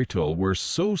and Gretel were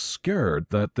so scared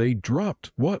that they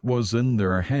dropped what was in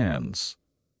their hands.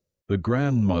 The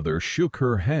grandmother shook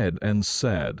her head and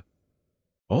said,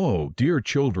 "Oh, dear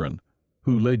children,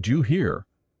 who led you here?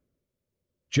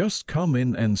 Just come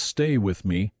in and stay with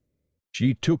me."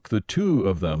 She took the two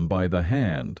of them by the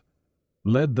hand,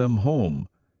 led them home,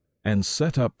 and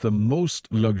set up the most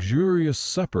luxurious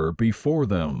supper before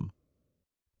them.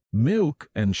 Milk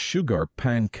and sugar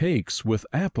pancakes with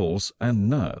apples and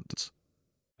nuts.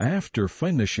 After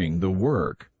finishing the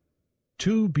work,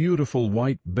 2 beautiful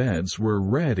white beds were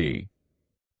ready,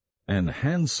 and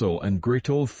Hansel and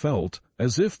Gretel felt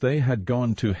as if they had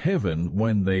gone to heaven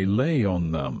when they lay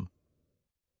on them.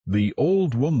 The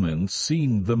old woman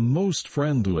seemed the most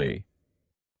friendly,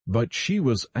 but she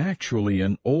was actually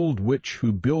an old witch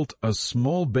who built a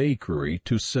small bakery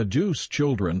to seduce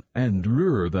children and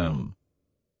lure them.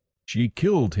 She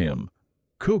killed him,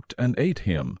 cooked and ate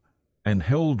him, and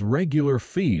held regular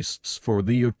feasts for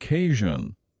the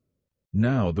occasion.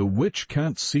 Now the witch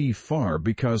can't see far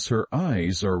because her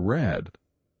eyes are red,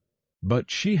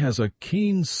 but she has a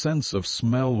keen sense of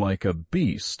smell like a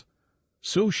beast,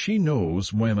 so she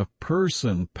knows when a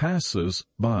person passes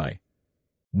by.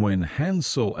 When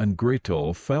Hansel and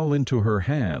Gretel fell into her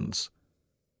hands,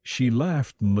 she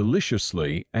laughed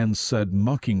maliciously and said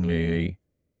mockingly,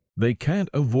 "They can't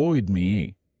avoid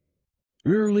me."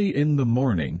 Early in the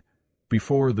morning,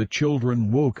 before the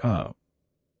children woke up,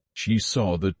 she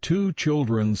saw the 2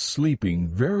 children sleeping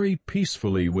very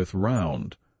peacefully with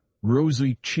round,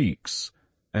 rosy cheeks,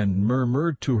 and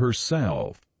murmured to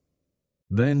herself.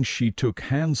 Then she took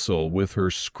Hansel with her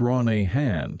scrawny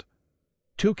hand,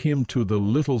 took him to the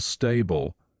little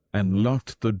stable, and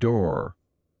locked the door.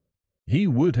 He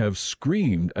would have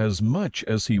screamed as much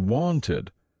as he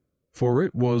wanted, for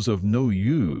it was of no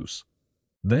use.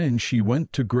 Then she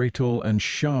went to Gretel and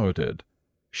shouted,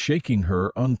 shaking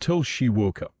her until she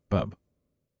woke up,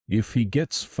 "If he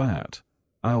gets fat,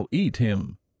 I'll eat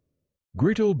him."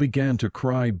 Gretel began to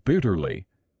cry bitterly,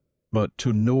 but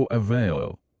to no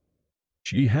avail.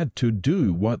 She had to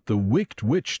do what the wicked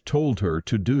witch told her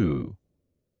to do.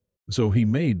 So he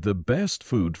made the best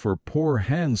food for poor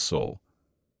Hansel,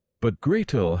 but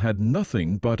Gretel had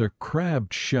nothing but a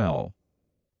crabbed shell.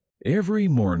 Every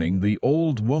morning the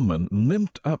old woman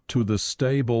limped up to the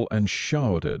stable and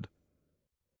shouted,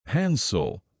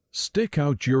 "Hansel, stick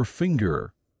out your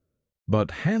finger."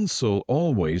 But Hansel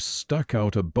always stuck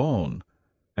out a bone,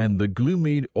 and the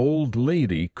gloomy old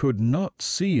lady could not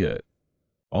see it.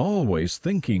 Always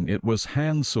thinking it was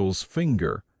Hansel's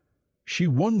finger, she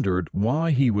wondered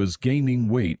why he was gaining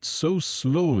weight so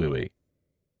slowly.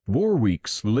 4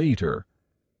 weeks later,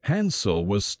 Hansel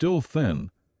was still thin,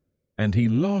 and he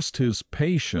lost his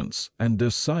patience and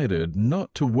decided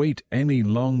not to wait any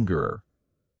longer.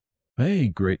 "Hey,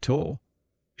 Gretel,"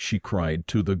 she cried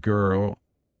to the girl,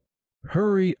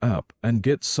 "hurry up and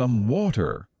get some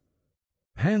water.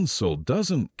 Hansel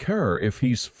doesn't care if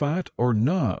he's fat or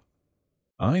not.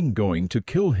 I'm going to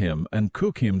kill him and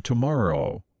cook him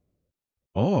tomorrow."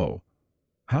 Oh,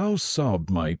 how sobbed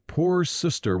my poor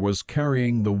sister was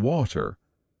carrying the water,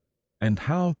 and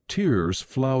how tears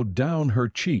flowed down her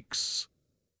cheeks.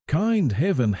 "Kind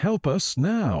heaven help us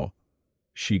now,"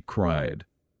 she cried.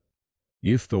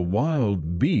 "If the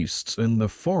wild beasts in the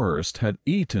forest had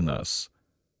eaten us,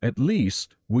 at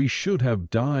least we should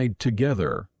have died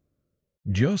together."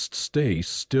 "Just stay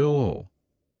still,"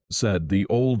 said the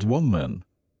old woman.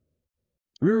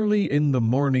 Early in the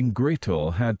morning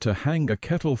Gretel had to hang a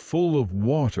kettle full of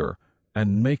water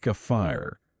and make a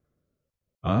fire.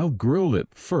 "I'll grill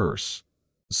it first,"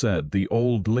 said the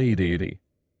old lady.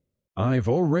 "I've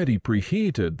already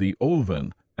preheated the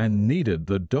oven and kneaded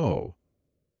the dough."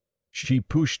 She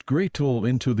pushed Gretel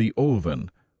into the oven,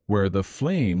 where the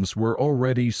flames were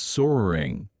already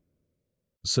soaring.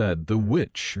 Said the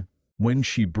witch, when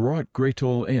she brought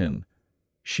Gretel in,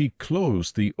 she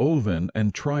closed the oven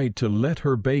and tried to let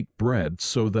her bake bread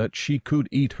so that she could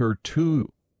eat her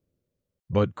too.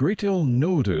 But Gretel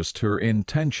noticed her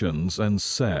intentions and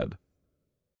said,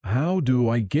 "How do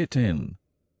I get in?"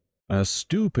 "A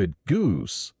stupid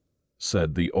goose,"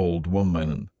 said the old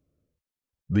woman.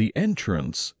 "The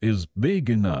entrance is big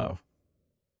enough.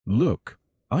 Look,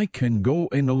 I can go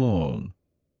in alone."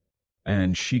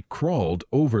 And she crawled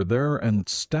over there and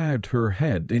stabbed her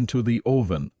head into the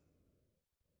oven.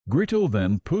 Gretel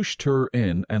then pushed her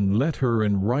in and let her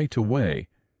in right away,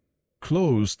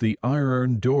 closed the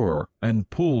iron door and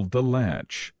pulled the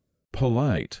latch.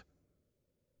 Polite.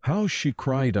 How she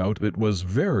cried out it was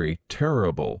very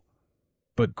terrible.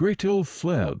 But Gretel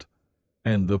fled,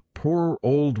 and the poor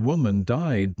old woman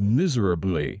died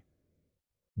miserably.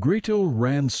 Gretel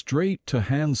ran straight to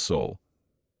Hansel,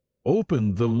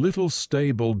 opened the little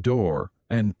stable door,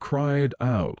 and cried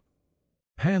out,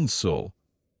 "Hansel,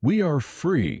 we are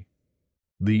free!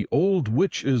 The old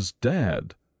witch is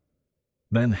dead!"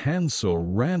 Then Hansel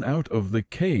ran out of the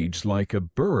cage like a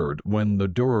bird when the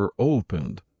door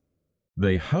opened.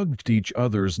 They hugged each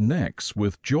other's necks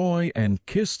with joy and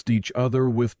kissed each other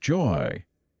with joy.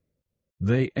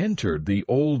 They entered the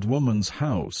old woman's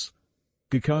house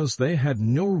because they had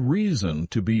no reason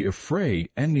to be afraid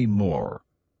any more,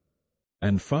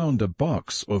 and found a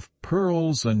box of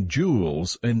pearls and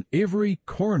jewels in every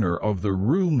corner of the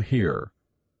room here.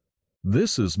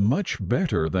 "This is much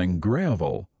better than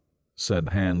gravel," said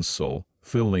Hansel,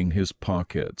 filling his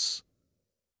pockets.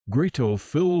 Gretel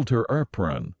filled her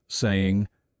apron, saying,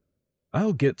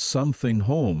 "I'll get something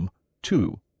home,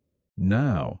 too."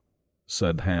 "Now,"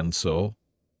 said Hansel,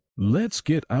 "let's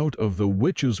get out of the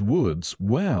witch's woods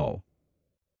well."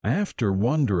 After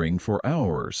wandering for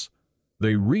hours,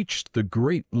 they reached the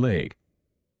great lake.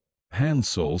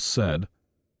 Hansel said,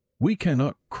 "We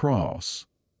cannot cross.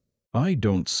 I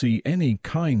don't see any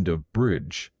kind of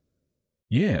bridge."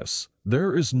 "Yes,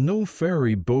 there is no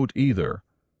ferry boat either,"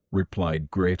 replied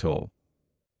Gretel.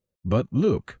 "But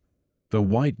look, the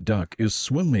white duck is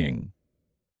swimming."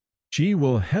 "She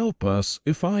will help us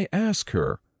if I ask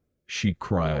her," she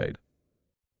cried.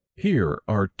 "Here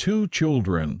are 2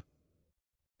 children.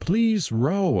 Please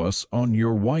row us on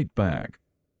your white back."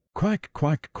 Quack,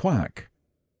 quack, quack.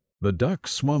 The duck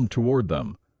swam toward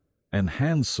them, and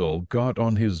Hansel got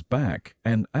on his back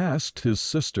and asked his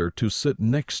sister to sit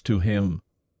next to him.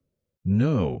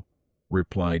 "No,"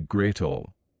 replied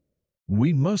Gretel.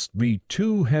 "We must be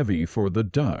too heavy for the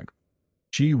duck.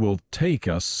 She will take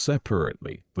us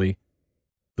separately."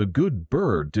 The good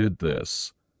bird did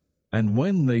this, and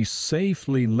when they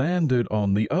safely landed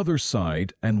on the other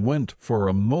side and went for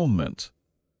a moment,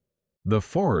 the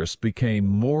forest became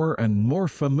more and more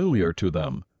familiar to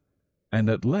them, and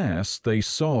at last they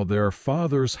saw their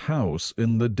father's house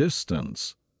in the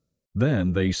distance.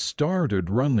 Then they started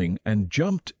running and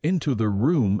jumped into the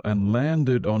room and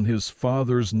landed on his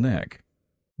father's neck.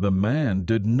 The man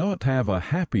did not have a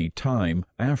happy time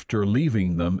after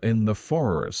leaving them in the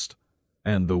forest,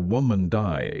 and the woman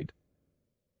died.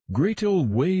 Gretel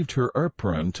waved her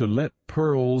apron to let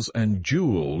pearls and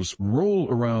jewels roll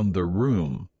around the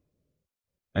room,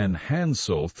 and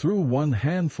Hansel threw one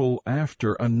handful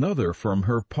after another from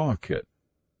her pocket.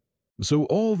 So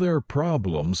all their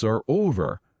problems are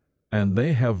over, and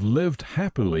they have lived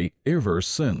happily ever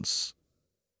since.